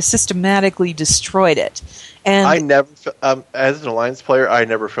kind of systematically destroyed it. And I never, as an Alliance player, I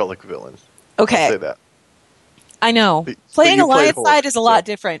never felt like a villain. Okay. I'll say that. I know. Playing Alliance side is a lot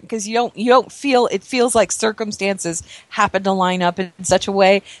different because you don't feel, it feels like circumstances happen to line up in such a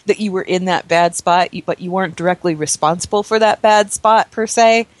way that you were in that bad spot, but you weren't directly responsible for that bad spot per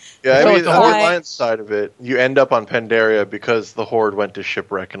se. Yeah, I mean, on the Alliance side of it, you end up on Pandaria because the Horde went to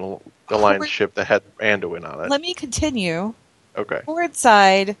shipwreck an Alliance ship that had Anduin on it. Let me continue. Okay. Horde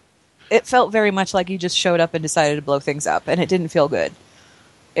side, it felt very much like you just showed up and decided to blow things up, and it didn't feel good.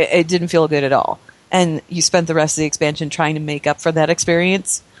 It didn't feel good at all. And you spent the rest of the expansion trying to make up for that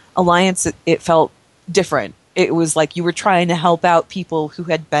experience. Alliance, it felt different. It was like you were trying to help out people who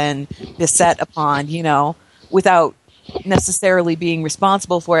had been beset upon, without necessarily being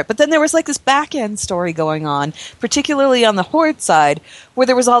responsible for it. But then there was like this back end story going on, particularly on the Horde side, where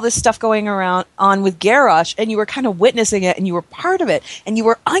there was all this stuff going on with Garrosh, and you were kind of witnessing it, and you were part of it, and you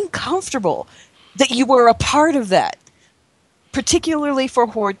were uncomfortable that you were a part of that. Particularly for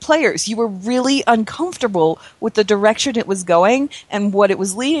Horde players, you were really uncomfortable with the direction it was going and what it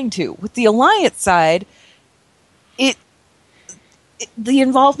was leading to. With the Alliance side, the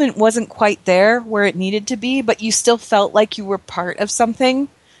involvement wasn't quite there where it needed to be, but you still felt like you were part of something.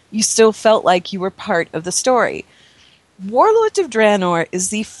 You still felt like you were part of the story. Warlords of Draenor is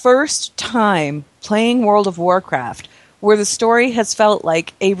the first time playing World of Warcraft where the story has felt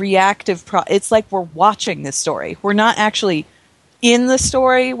like a reactive it's like we're watching this story. We're not actually in the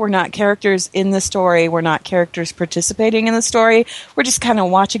story. We're not characters in the story. We're not characters participating in the story. We're just kind of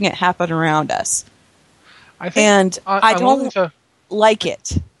watching it happen around us. I don't like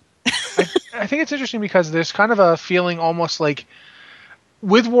it. I think it's interesting because there's kind of a feeling almost like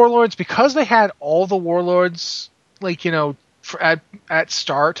with Warlords, because they had all the Warlords, at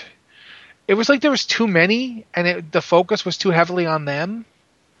start, it was like there was too many and the focus was too heavily on them.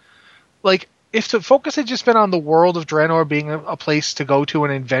 Like, if the focus had just been on the world of Draenor being a place to go to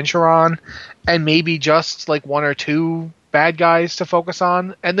and adventure on, and maybe just like one or two bad guys to focus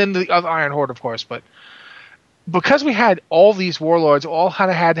on, and then the Iron Horde, of course, but because we had all these warlords, all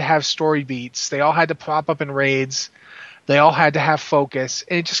had to have story beats, they all had to pop up in raids, they all had to have focus,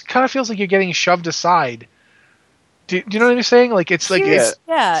 and it just kind of feels like you're getting shoved aside. Do you know what I'm saying? Like, it's like it's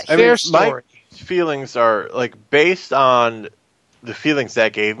their story. My feelings are like based on the feelings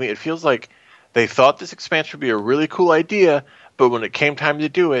that gave me. It feels like they thought this expansion would be a really cool idea, but when it came time to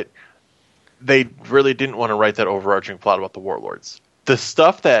do it, they really didn't want to write that overarching plot about the warlords. The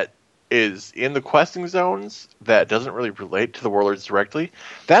stuff that is in the questing zones that doesn't really relate to the warlords directly,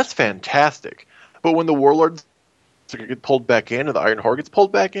 that's fantastic. But when the warlords get pulled back in and the Iron Horde gets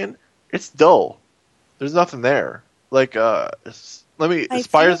pulled back in, it's dull. There's nothing there. Like,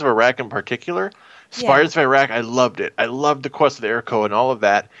 Spires of Iraq in particular. Spires of Iraq, I loved it. I loved the quest of Erko and all of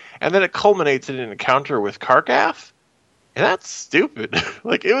that. And then it culminates in an encounter with Karkath. And that's stupid.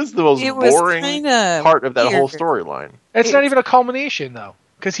 Like, it was the most boring part of that whole storyline. It's not even a culmination, though.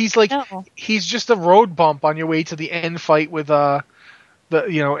 Because he's just a road bump on your way to the end fight with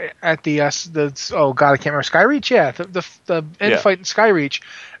at the oh god, I can't remember, Skyreach. Yeah, the end fight in Skyreach.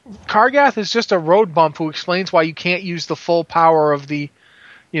 Kargath is just a road bump who explains why you can't use the full power of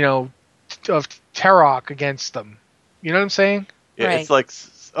of Terok against them. You know what I'm saying? Yeah, right. It's like,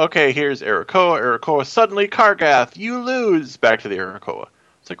 okay, here's Arakoa. Suddenly, Kargath, you lose. Back to the Arakoa.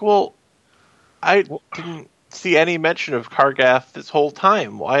 It's like, well, I didn't see any mention of Kargath this whole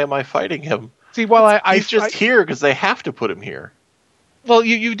time. Why am I fighting him? See, well, he's just here because they have to put him here. Well,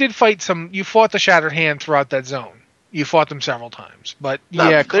 you did fight you fought the Shattered Hand throughout that zone. You fought them several times, but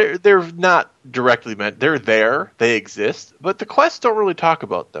they're not directly meant. They're there, they exist, but the quests don't really talk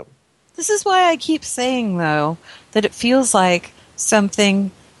about them. This is why I keep saying, though, that it feels like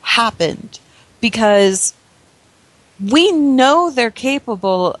something happened, because we know they're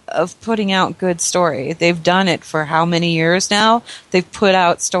capable of putting out good story. They've done it for how many years now? They've put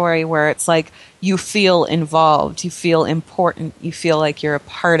out story where it's like you feel involved, you feel important, you feel like you're a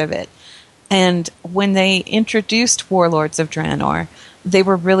part of it. And when they introduced Warlords of Draenor, they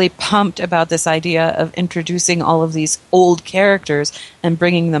were really pumped about this idea of introducing all of these old characters and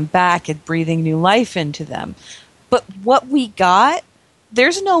bringing them back and breathing new life into them. But what we got,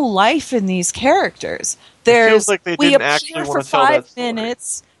 there's no life in these characters. It feels like they didn't actually want to tell that story.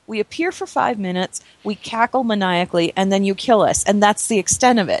 We appear for 5 minutes, we cackle maniacally, and then you kill us. And that's the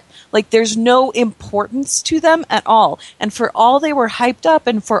extent of it. Like, there's no importance to them at all. And for all they were hyped up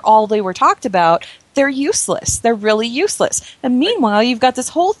and for all they were talked about, they're useless. They're really useless. And meanwhile, you've got this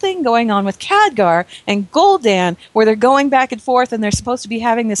whole thing going on with Khadgar and Gul'dan, where they're going back and forth and they're supposed to be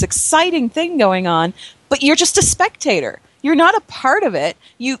having this exciting thing going on, but you're just a spectator. You're not a part of it.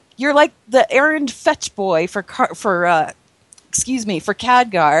 You're like the errand fetch boy for Khadgar.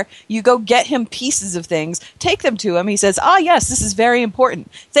 You go get him pieces of things, take them to him. He says, yes, this is very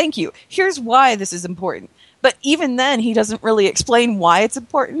important. Thank you. Here's why this is important. But even then, he doesn't really explain why it's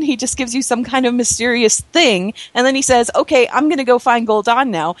important. He just gives you some kind of mysterious thing. And then he says, okay, I'm going to go find Gul'dan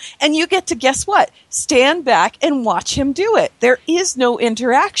now. And you get to, guess what? Stand back and watch him do it. There is no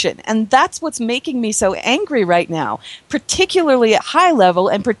interaction. And that's what's making me so angry right now, particularly at high level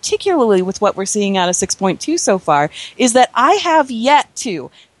and particularly with what we're seeing out of 6.2 so far, is that I have yet to,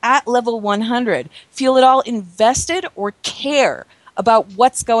 at level 100, feel at all invested or care about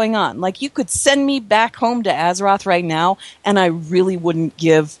what's going on. Like, you could send me back home to Azeroth right now, and I really wouldn't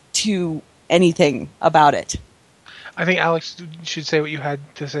give to anything about it. I think Alex should say what you had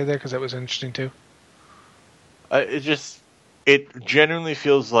to say there, because that was interesting too. It genuinely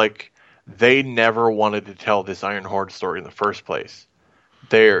feels like they never wanted to tell this Iron Horde story in the first place.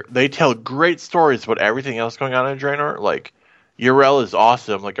 They tell great stories about everything else going on in Draenor. Like, Yrel is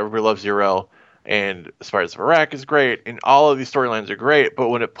awesome. Like, everybody loves Yrel. And Spires of Iraq is great, and all of these storylines are great, but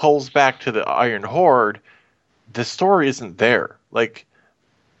when it pulls back to the Iron Horde, the story isn't there. Like,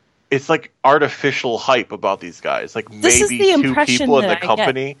 it's like artificial hype about these guys. Like, maybe two people in the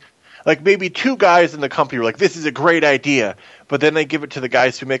company. Like, maybe two guys in the company are like, this is a great idea, but then they give it to the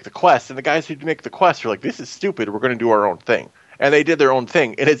guys who make the quest, and the guys who make the quest are like, this is stupid, we're going to do our own thing. And they did their own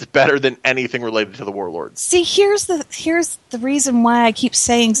thing, and it's better than anything related to the Warlords. See, here's the reason why I keep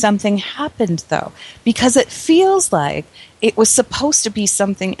saying something happened, though. Because it feels like it was supposed to be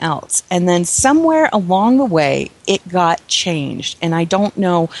something else. And then somewhere along the way, it got changed. And I don't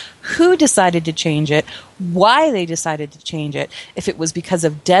know who decided to change it, why they decided to change it, if it was because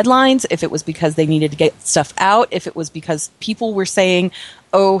of deadlines, if it was because they needed to get stuff out, if it was because people were saying,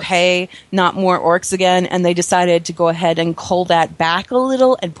 oh, hey, not more orcs again, and they decided to go ahead and cull that back a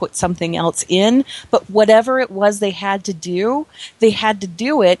little and put something else in. But whatever it was they had to do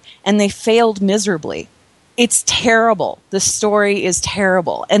it, and they failed miserably. It's terrible. The story is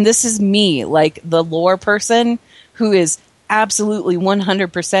terrible. And this is me, like the lore person who is absolutely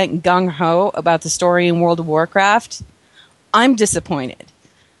 100% gung-ho about the story in World of Warcraft. I'm disappointed.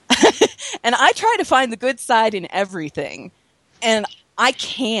 And I try to find the good side in everything. And I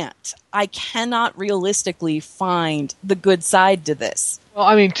can't. I cannot realistically find the good side to this. Well,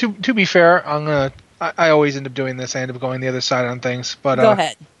 I mean, to be fair, I always end up doing this. I end up going the other side on things. But go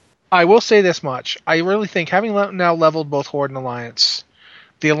ahead. I will say this much. I really think, having now leveled both Horde and Alliance,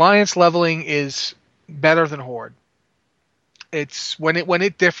 the Alliance leveling is better than Horde. It's when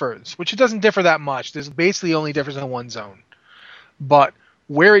it differs, which it doesn't differ that much. There's basically only differs in one zone. But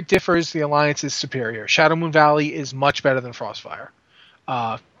where it differs, the Alliance is superior. Shadowmoon Valley is much better than Frostfire.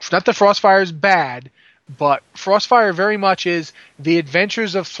 Not that Frostfire is bad, but Frostfire very much is the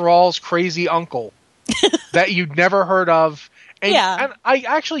adventures of Thrall's crazy uncle that you'd never heard of. And I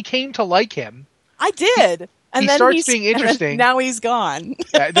actually came to like him. I did. And he then starts being interesting. Now he's gone.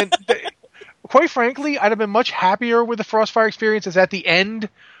 Yeah, quite frankly, I'd have been much happier with the Frostfire experience as at the end,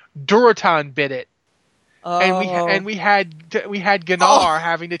 Durotan bit it. Oh. And we had Gunnar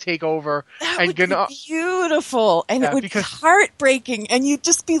having to take over. That and would Gunnar, be beautiful. And it would be heartbreaking. And you'd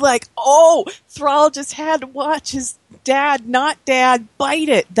just be like, oh, Thrall just had to watch his not dad, bite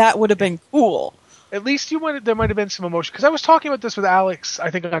it. That would have been cool. At least there might have been some emotion. Because I was talking about this with Alex, I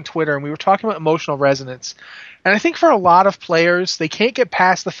think, on Twitter, and we were talking about emotional resonance. And I think for a lot of players, they can't get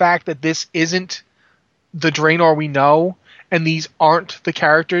past the fact that this isn't the Draenor we know, and these aren't the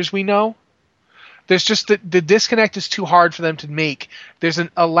characters we know. There's just the disconnect is too hard for them to make. There's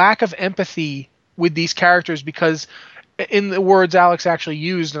a lack of empathy with these characters because, in the words Alex actually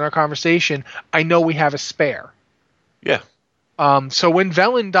used in our conversation, I know we have a spare. Yeah. So when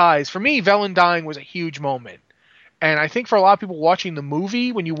Velen dies, for me, Velen dying was a huge moment. And I think for a lot of people watching the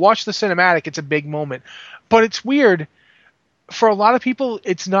movie, when you watch the cinematic, it's a big moment. But it's weird. For a lot of people,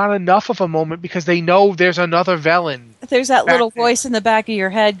 it's not enough of a moment because they know there's another Velen. There's that little voice in the back of your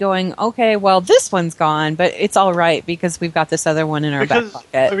head going, okay, well, this one's gone, but it's all right because we've got this other one in our back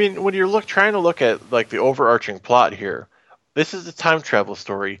pocket. I mean, when you're trying to look at like the overarching plot here, this is a time travel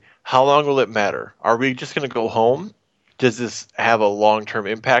story. How long will it matter? Are we just going to go home? Does this have a long-term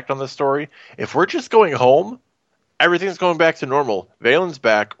impact on the story? If we're just going home, everything's going back to normal. Valen's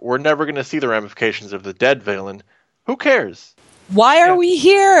back. We're never going to see the ramifications of the dead Valen. Who cares? Why are we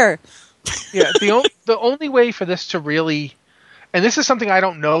here? Yeah, the only way for this to really, and this is something I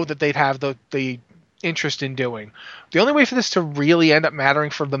don't know that they'd have the interest in doing. The only way for this to really end up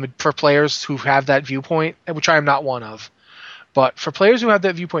mattering for players who have that viewpoint, which I am not one of, but for players who have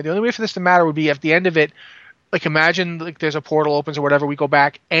that viewpoint, the only way for this to matter would be at the end of it, like imagine like there's a portal opens or whatever, we go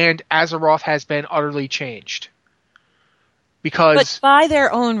back and Azeroth has been utterly changed. But by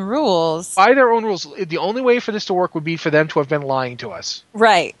their own rules. By their own rules. The only way for this to work would be for them to have been lying to us.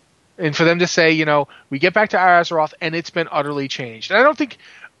 Right. And for them to say, we get back to Azeroth and it's been utterly changed. And I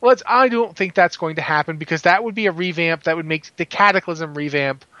don't think that's going to happen because that would be a revamp that would make the Cataclysm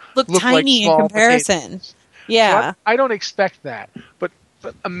revamp look tiny in comparison. Potatoes. Yeah. So I don't expect that. But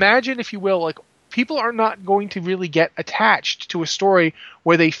imagine, if you will, like people are not going to really get attached to a story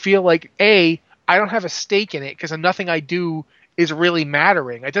where they feel like, I don't have a stake in it because nothing I do is really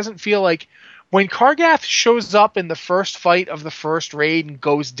mattering. It doesn't feel like when Kargath shows up in the first fight of the first raid and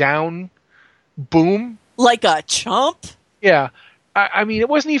goes down, boom. Like a chump? Yeah. I mean, it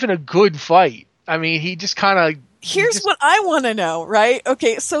wasn't even a good fight. I mean, he just kind of... Here's what I want to know, right?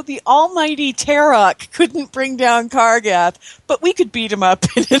 Okay, so the almighty Tarok couldn't bring down Kargath, but we could beat him up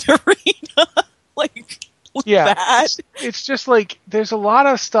in an arena. It's just like there's a lot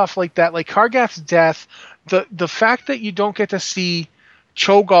of stuff like that, like Kargath's death, the fact that you don't get to see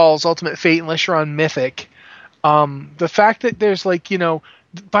Cho'Gall's ultimate fate unless you're on Mythic, the fact that there's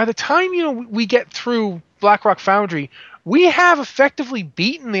by the time we get through Blackrock Foundry, we have effectively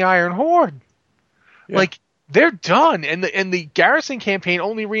beaten the Iron Horde. Yeah. Like they're done, and the Garrison campaign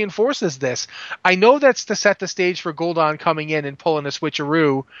only reinforces this. I know that's to set the stage for Gul'dan coming in and pulling a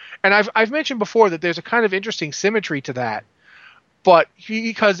switcheroo, and I've mentioned before that there's a kind of interesting symmetry to that. But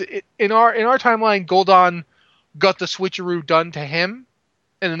because in our timeline, Gul'dan got the switcheroo done to him,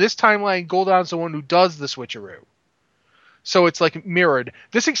 and in this timeline, Gul'dan's the one who does the switcheroo. So it's like mirrored.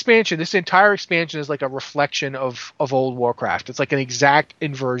 This entire expansion is like a reflection of old Warcraft. It's like an exact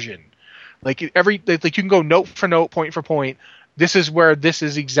inversion. Like you can go note for note, point for point. This is where this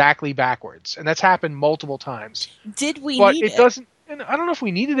is exactly backwards, and that's happened multiple times. Did we? But it doesn't. And I don't know if we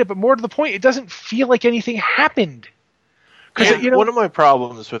needed it, but more to the point, it doesn't feel like anything happened. Because one of my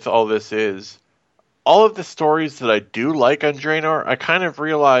problems with all this is all of the stories that I do like on Draenor. I kind of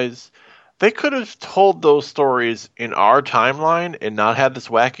realize they could have told those stories in our timeline and not had this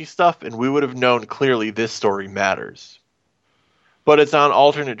wacky stuff, and we would have known clearly this story matters. But it's on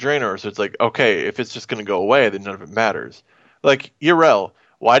alternate Draenor, so it's like, okay, if it's just going to go away, then none of it matters. Like, Yrel.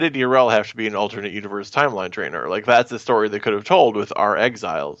 Why did Yrel have to be an alternate universe timeline Draenor? Like, that's the story they could have told with our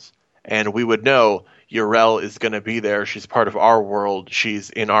exiles. And we would know Yrel is going to be there. She's part of our world. She's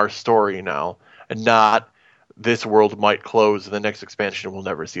in our story now. And not this world might close in the next expansion and we'll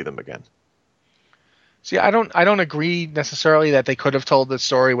never see them again. See, I don't agree necessarily that they could have told the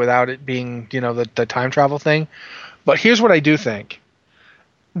story without it being, the time travel thing. But here's what I do think.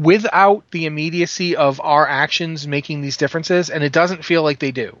 Without the immediacy of our actions making these differences, and it doesn't feel like they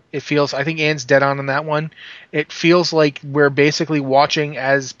do. It feels, I think Anne's dead on that one. It feels like we're basically watching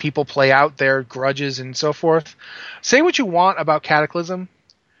as people play out their grudges and so forth. Say what you want about Cataclysm.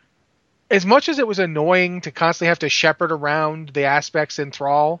 As much as it was annoying to constantly have to shepherd around the aspects in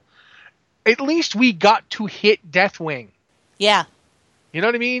Thrall, at least we got to hit Deathwing. Yeah. You know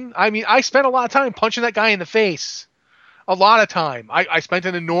what I mean? I spent a lot of time punching that guy in the face. A lot of time. I spent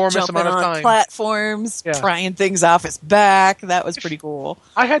an enormous amount of time. Jumping on platforms, trying things off his back. That was pretty cool.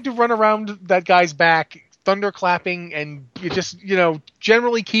 I had to run around that guy's back, thunderclapping, and just,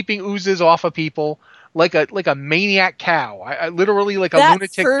 generally keeping oozes off of people like a maniac cow. I literally like a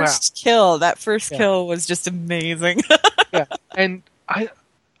lunatic cow. That first kill was just amazing. Yeah, and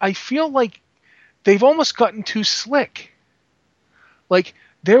I feel like they've almost gotten too slick. Like,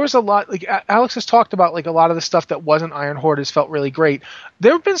 there was a lot, like Alex has talked about, like a lot of the stuff that wasn't Iron Horde has felt really great.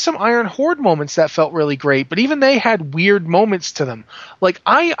 There have been some Iron Horde moments that felt really great, but even they had weird moments to them. Like,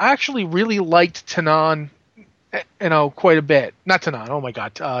 I actually really liked Tanan, quite a bit. Not Tanan, oh my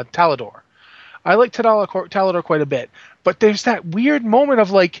god, Talador. I like Talador quite a bit, but there's that weird moment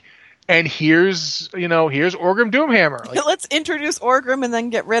of like, and here's Orgrim Doomhammer. Like, let's introduce Orgrim and then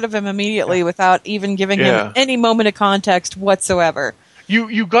get rid of him immediately without even giving him any moment of context whatsoever.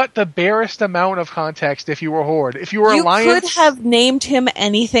 You got the barest amount of context if you were Horde. If you were Alliance... You could have named him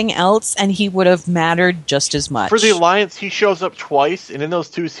anything else and he would have mattered just as much. For the Alliance, he shows up twice, and in those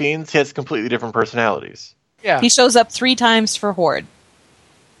 2 scenes, he has completely different personalities. Yeah. He shows up 3 times for Horde.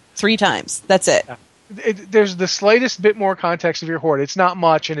 3 times. That's it. There's the slightest bit more context of your Horde. It's not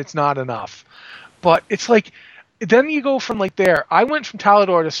much and it's not enough. But it's like... Then you go from like there. I went from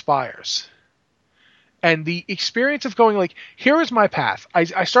Talador to Spires. And the experience of going like, here is my path.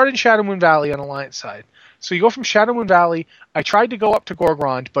 I started in Shadowmoon Valley on Alliance side. So you go from Shadowmoon Valley. I tried to go up to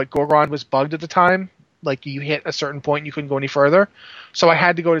Gorgrond, but Gorgrond was bugged at the time. Like, you hit a certain point, you couldn't go any further. So I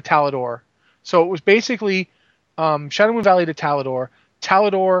had to go to Talador. So it was basically Shadowmoon Valley to Talador,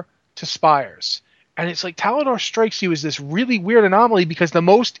 Talador to Spires. And it's like, Talador strikes you as this really weird anomaly because the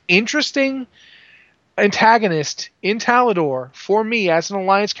most interesting antagonist in Talador, for me as an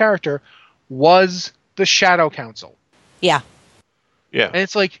Alliance character, was the Shadow Council. Yeah. And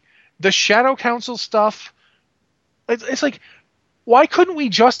it's like, the Shadow Council stuff, it's like, why couldn't we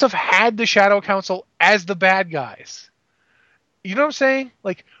just have had the Shadow Council as the bad guys? You know what I'm saying?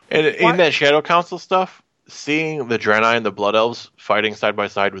 Like, and in that Shadow Council stuff, seeing the Draenei and the Blood Elves fighting side by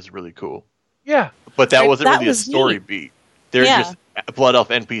side was really cool. Yeah. But that wasn't really a story beat. They're just Blood Elf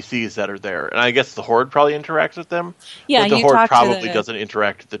NPCs that are there. And I guess the Horde probably interacts with them. Yeah, but the Horde probably doesn't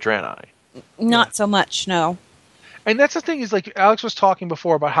interact with the Draenei. Not so much, no. And that's the thing is, like, Alex was talking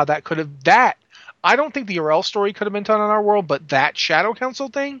before about how that could have... I don't think the Urel story could have been done in our world, but that Shadow Council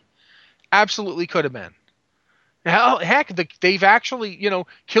thing absolutely could have been. Heck, they've actually,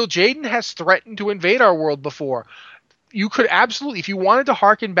 Kil'jaeden has threatened to invade our world before. You could absolutely, if you wanted to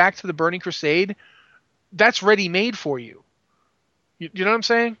harken back to the Burning Crusade, that's ready-made for you. You know what I'm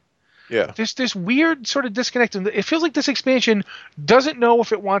saying? Yeah. There's this weird sort of disconnect. And it feels like this expansion doesn't know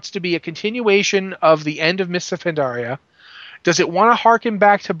if it wants to be a continuation of the end of Mists of Pandaria. Does it want to harken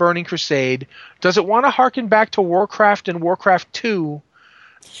back to Burning Crusade? Does it want to harken back to Warcraft and Warcraft 2?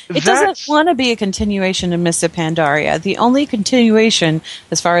 It doesn't want to be a continuation of Mists of Pandaria. The only continuation,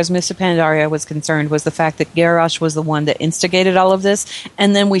 as far as Mists of Pandaria was concerned, was the fact that Garrosh was the one that instigated all of this,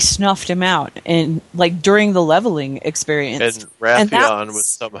 and then we snuffed him out during the leveling experience. And Wrathion was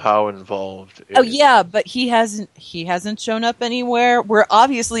somehow involved. But he hasn't shown up anywhere. We're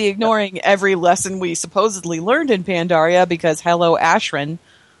obviously ignoring every lesson we supposedly learned in Pandaria because hello, Ashran.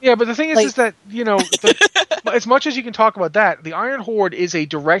 Yeah, but the thing is that, as much as you can talk about that, the Iron Horde is a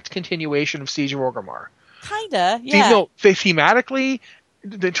direct continuation of Siege of Orgrimmar. Kinda, yeah. Thematically,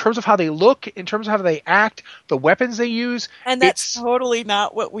 in terms of how they look, in terms of how they act, the weapons they use. And that's totally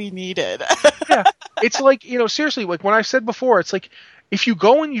not what we needed. Yeah. It's like, seriously, like when I said before, it's like, if you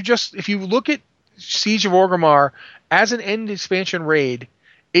go and if you look at Siege of Orgrimmar as an end expansion raid,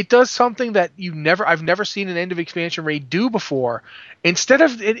 it does something that I've never seen an end of expansion raid do before. Instead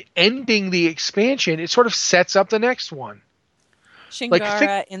of it ending the expansion, it sort of sets up the next one.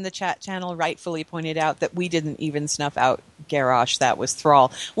 Shingara in the chat channel rightfully pointed out that we didn't even snuff out Garrosh. That was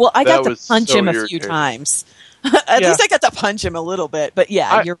Thrall. Well, I got to punch him a few times. At least I got to punch him a little bit. But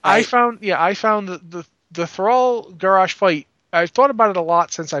yeah, you're right. I found the Thrall Garrosh fight. I've thought about it a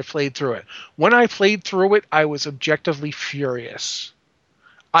lot since I played through it. When I played through it, I was objectively furious.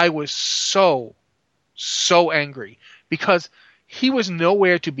 I was so angry because he was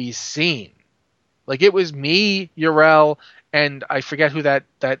nowhere to be seen. Like, it was me, Urel, and I forget who that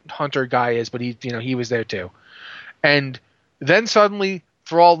hunter guy is, but he was there too. And then suddenly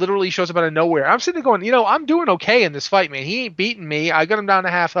Thrall literally shows up out of nowhere. I'm sitting there going, I'm doing okay in this fight, man. He ain't beating me. I got him down to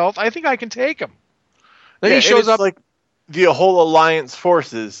half health. I think I can take him. Then he shows up like the whole Alliance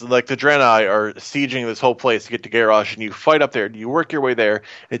forces, like the Draenei, are sieging this whole place to get to Garrosh, and you fight up there, and you work your way there.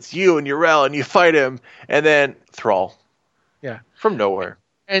 It's you and Urel, and you fight him, and then Thrall. Yeah. From nowhere.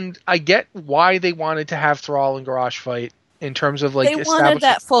 And I get why they wanted to have Thrall and Garrosh fight in terms of like they wanted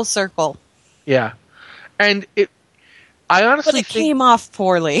that full circle. Yeah, and I honestly think came off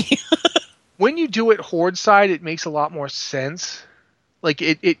poorly. When you do it Horde side, it makes a lot more sense. Like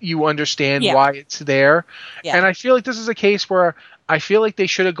you understand why it's there, and I feel like this is a case where I feel like they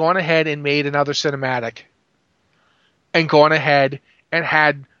should have gone ahead and made another cinematic, and gone ahead and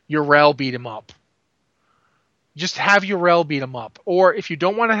had Yrel beat him up. Just have Yrel beat him up. Or if you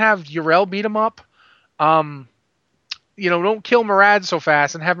don't want to have Yrel beat him up, don't kill Murad so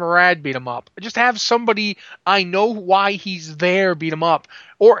fast and have Murad beat him up. Just have somebody I know why he's there beat him up.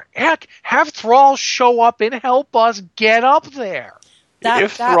 Or heck, have Thrall show up and help us get up there.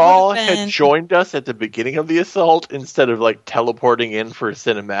 If Thrall had joined us at the beginning of the assault instead of like teleporting in for a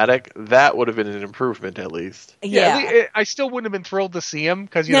cinematic, that would have been an improvement at least. Yeah, I still wouldn't have been thrilled to see him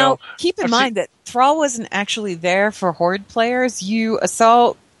because keep in mind that Thrall wasn't actually there for Horde players. You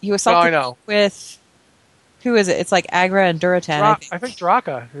assaulted with who is it? It's like Agra and Durotan. I think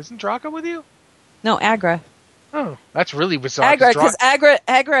Draka. Isn't Draka with you? No, Agra. Oh, that's really bizarre. Agra, because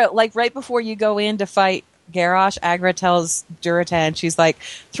Agra, like right before you go in to fight Garrosh, Agra tells Durotan, she's like,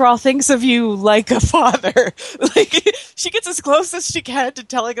 Thrall thinks of you like a father. Like, she gets as close as she can to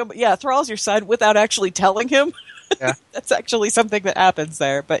telling him, yeah, Thrall's your son, without actually telling him. Yeah. That's actually something that happens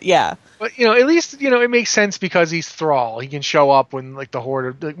there, but yeah. But, at least, it makes sense because he's Thrall. He can show up when, like,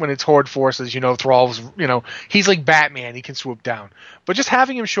 when it's Horde forces, Thrall's, he's like Batman. He can swoop down. But just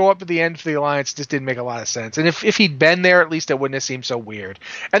having him show up at the end for the Alliance just didn't make a lot of sense. And if he'd been there, at least it wouldn't have seemed so weird.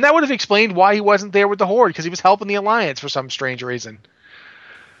 And that would have explained why he wasn't there with the Horde, because he was helping the Alliance for some strange reason.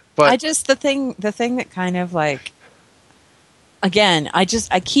 But the thing that kind of, like, again, I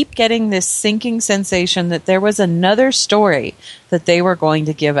keep getting this sinking sensation that there was another story that they were going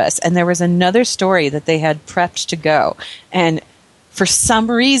to give us, and there was another story that they had prepped to go. And for some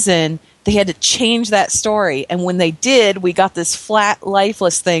reason, they had to change that story. And when they did, we got this flat,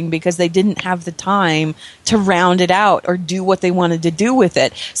 lifeless thing because they didn't have the time to round it out or do what they wanted to do with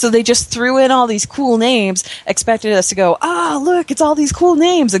it. So they just threw in all these cool names, expected us to go, look, it's all these cool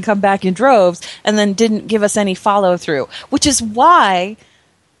names, and come back in droves, and then didn't give us any follow-through. Which is why,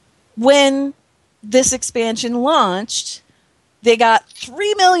 when this expansion launched, they got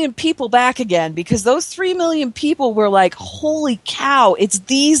 3 million people back again, because those 3 million people were like, holy cow, it's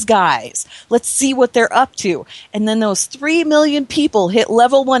these guys. Let's see what they're up to. And then those 3 million people hit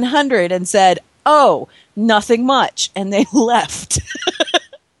level 100 and said, oh, nothing much. And they left.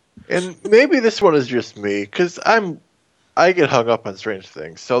 And maybe this one is just me, because I get hung up on strange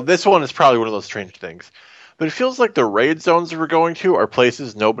things. So this one is probably one of those strange things. But it feels like the raid zones we're going to are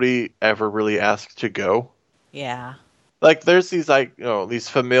places nobody ever really asked to go. Yeah. Like, there's these, like, these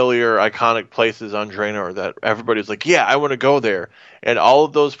familiar, iconic places on Draenor that everybody's like, yeah, I want to go there. And all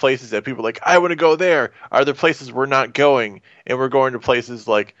of those places that people are like, I want to go there, are the places we're not going. And we're going to places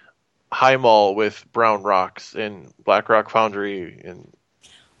like Highmaul with Brown Rocks and Blackrock Foundry and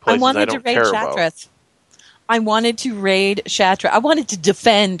places I don't care about. I wanted to raid Shattrath. I wanted to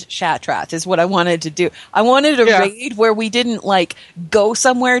defend Shattrath is what I wanted to do. I wanted a raid where we didn't, like, go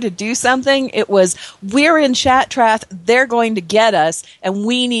somewhere to do something. It was, we're in Shattrath, they're going to get us, and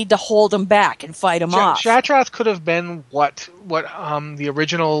we need to hold them back and fight them off. Shattrath could have been what the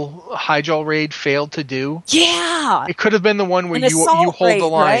original Hyjal raid failed to do. Yeah! It could have been the one where you hold the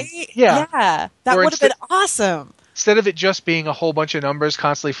line. Right? Yeah. That would have been awesome. Instead of it just being a whole bunch of numbers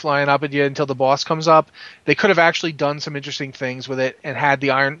constantly flying up at you until the boss comes up, they could have actually done some interesting things with it and had the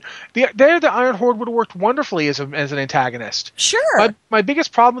Iron Horde would have worked wonderfully as an antagonist. Sure. My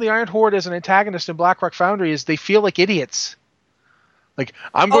biggest problem with the Iron Horde as an antagonist in Blackrock Foundry is they feel like idiots. Like,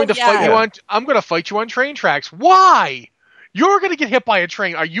 I'm going to fight you on train tracks. Why? You're going to get hit by a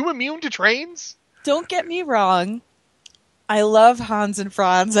train. Are you immune to trains? Don't get me wrong. I love Hans and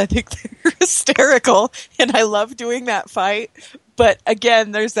Franz. I think they're hysterical, and I love doing that fight. But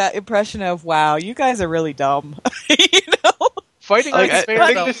again, there's that impression of, wow, you guys are really dumb. Fighting I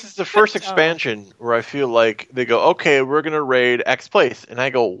think this is the first expansion where I feel like they go, okay, we're going to raid X place. And I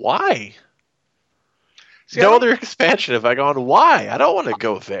go, why? No other expansion have I gone, why? I don't want to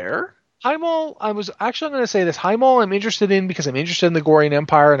go there. Highmaul, I was actually going to say this. Highmaul I'm interested in because I'm interested in the Gorian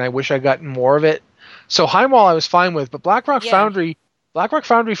Empire, and I wish I'd gotten more of it. So Highmaul I was fine with, but Blackrock Foundry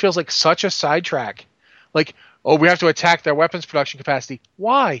feels like such a sidetrack. Like, we have to attack their weapons production capacity.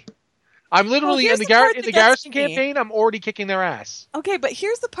 Why? I'm literally in the Garrison campaign, I'm already kicking their ass. Okay, but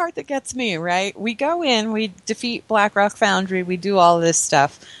here's the part that gets me, right? We go in, we defeat Blackrock Foundry, we do all this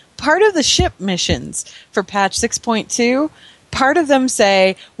stuff. Part of the ship missions for patch 6.2, part of them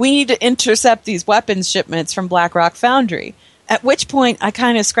say, we need to intercept these weapons shipments from Blackrock Foundry. At which point I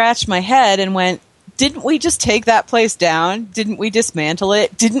kind of scratched my head and went, didn't we just take that place down? Didn't we dismantle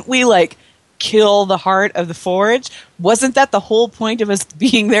it? Didn't we, kill the heart of the Forge? Wasn't that the whole point of us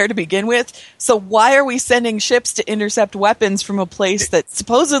being there to begin with? So why are we sending ships to intercept weapons from a place that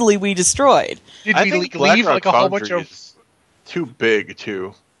supposedly we destroyed? Did we leave a whole bunch of... too big,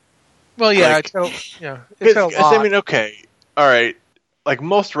 too. Well, yeah, it's a lot. I mean, okay, all right.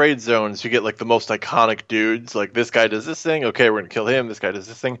 Most raid zones, you get the most iconic dudes. This guy does this thing. Okay, we're gonna kill him. This guy does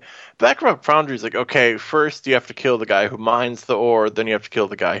this thing. Blackrock Foundry is okay, first you have to kill the guy who mines the ore. Then you have to kill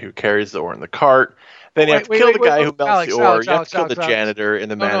the guy who carries the ore in the cart. Then you have to kill the guy who melts the ore. You have to kill the janitor and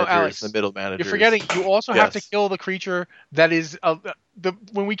the managers and the middle managers. You're forgetting. You also have to kill the creature that is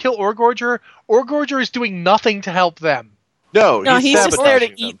when we kill Ore Gorger is doing nothing to help them. No, he's just there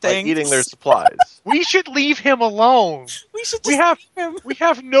to eat things. Eating their supplies. We should leave him alone. We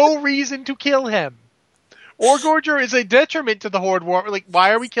have no reason to kill him. Ore Gorger is a detriment to the Horde War.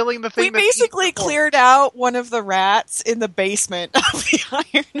 Why are we killing the thing? We basically cleared out one of the rats in the basement of the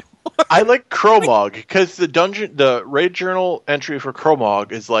Iron Horde. I like Kromog because the raid journal entry for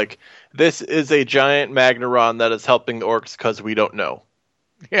Kromog is this is a giant Magnaron that is helping the orcs because we don't know.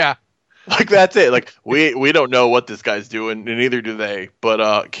 Yeah. That's it. We don't know what this guy's doing, and neither do they.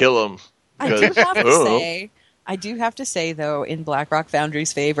 But kill him. I do have to say, though, in Blackrock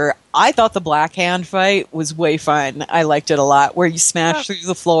Foundry's favor, I thought the Black Hand fight was way fun. I liked it a lot, where you smash through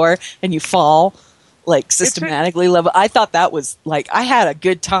the floor and you fall systematically level. I thought that was I had a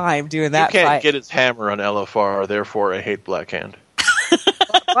good time doing that. You can't fight. get his hammer on LFR, therefore I hate Black Hand.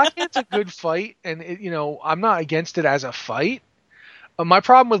 Black Hand's a good fight, and I'm not against it as a fight. My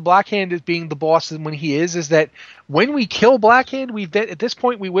problem with Blackhand is being the boss when he is that when we kill Blackhand, at this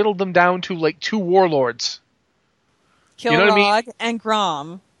point we whittled them down to 2 warlords. Kilrog and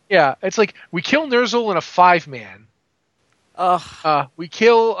Grom. Yeah, it's we kill Ner'zhul in a 5-man. Ugh. We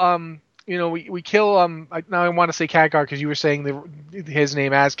kill we kill now I want to say Khadgar because you were saying his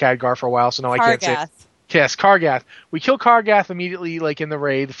name as Khadgar for a while, so now I can't say it. Yes, Kargath. We kill Kargath immediately, in the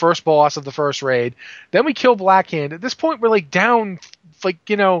raid, the first boss of the first raid. Then we kill Blackhand. At this point, we're down,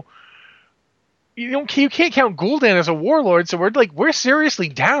 you can't count Gul'dan as a warlord, so we're seriously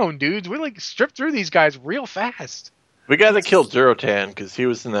down, dudes. We're stripped through these guys real fast. We got to kill Durotan because he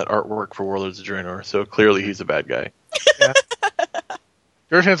was in that artwork for Warlords of Draenor, so clearly he's a bad guy. Yeah.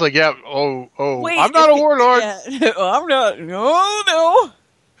 Durotan's wait, I'm not a warlord. Yeah. I'm not. No.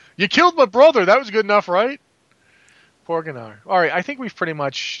 You killed my brother. That was good enough, right? Poor Gunnar. All right, I think we've pretty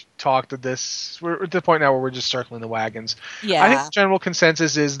much talked at this. We're at the point now where we're just circling the wagons. Yeah. I think the general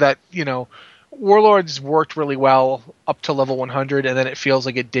consensus is that, Warlords worked really well up to level 100, and then it feels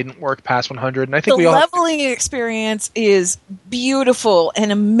like it didn't work past 100. And I think the leveling experience is beautiful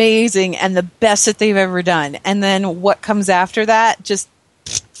and amazing and the best that they've ever done. And then what comes after that, just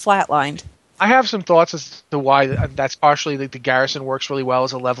flatlined. I have some thoughts as to why that's partially the garrison works really well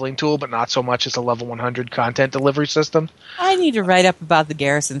as a leveling tool, but not so much as a level 100 content delivery system. I need to write up about the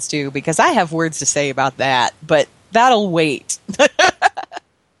garrisons too, because I have words to say about that, but that'll wait.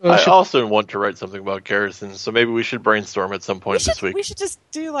 I also want to write something about garrisons, so maybe we should brainstorm at some point this week. We should just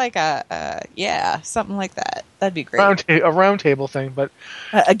do something like that. That'd be great. A round table thing, but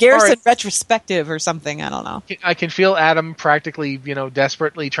a garrison retrospective or something. I don't know. I can feel Adam practically,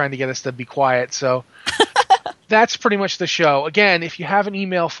 desperately trying to get us to be quiet. So that's pretty much the show. Again, if you have an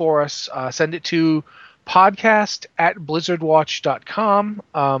email for us, send it to podcast@blizzardwatch.com.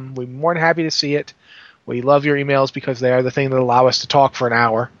 We're more than happy to see it. We love your emails because they are the thing that allow us to talk for an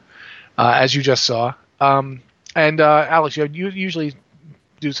hour, as you just saw. And Alex, you usually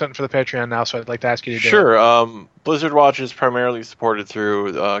do something for the Patreon now, so I'd like to ask you to do it. Sure. Blizzard Watch is primarily supported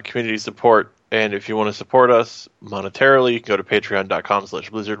through community support, and if you want to support us monetarily, you can go to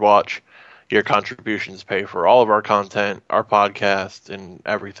patreon.com/blizzardwatch. Your contributions pay for all of our content, our podcast, and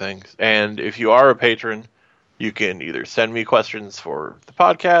everything. And if you are a patron, you can either send me questions for the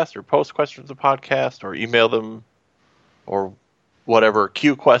podcast or post questions for the podcast or email them or whatever,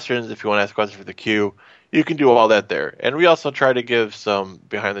 queue questions if you want to ask questions for the queue. You can do all that there. And we also try to give some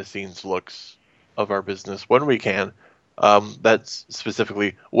behind-the-scenes looks of our business when we can. That's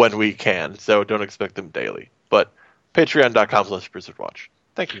specifically when we can, so don't expect them daily. But patreon.com/blizzardwatch.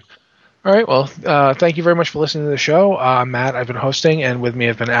 Thank you. All right, well, thank you very much for listening to the show. I'm Matt, I've been hosting, and with me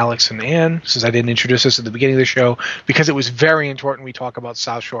have been Alex and Ann, since I didn't introduce us at the beginning of the show, because it was very important we talk about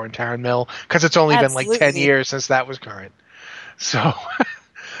South Shore and Tarren Mill, because it's only been 10 years since that was current. So,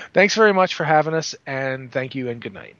 thanks very much for having us, and thank you, and good night.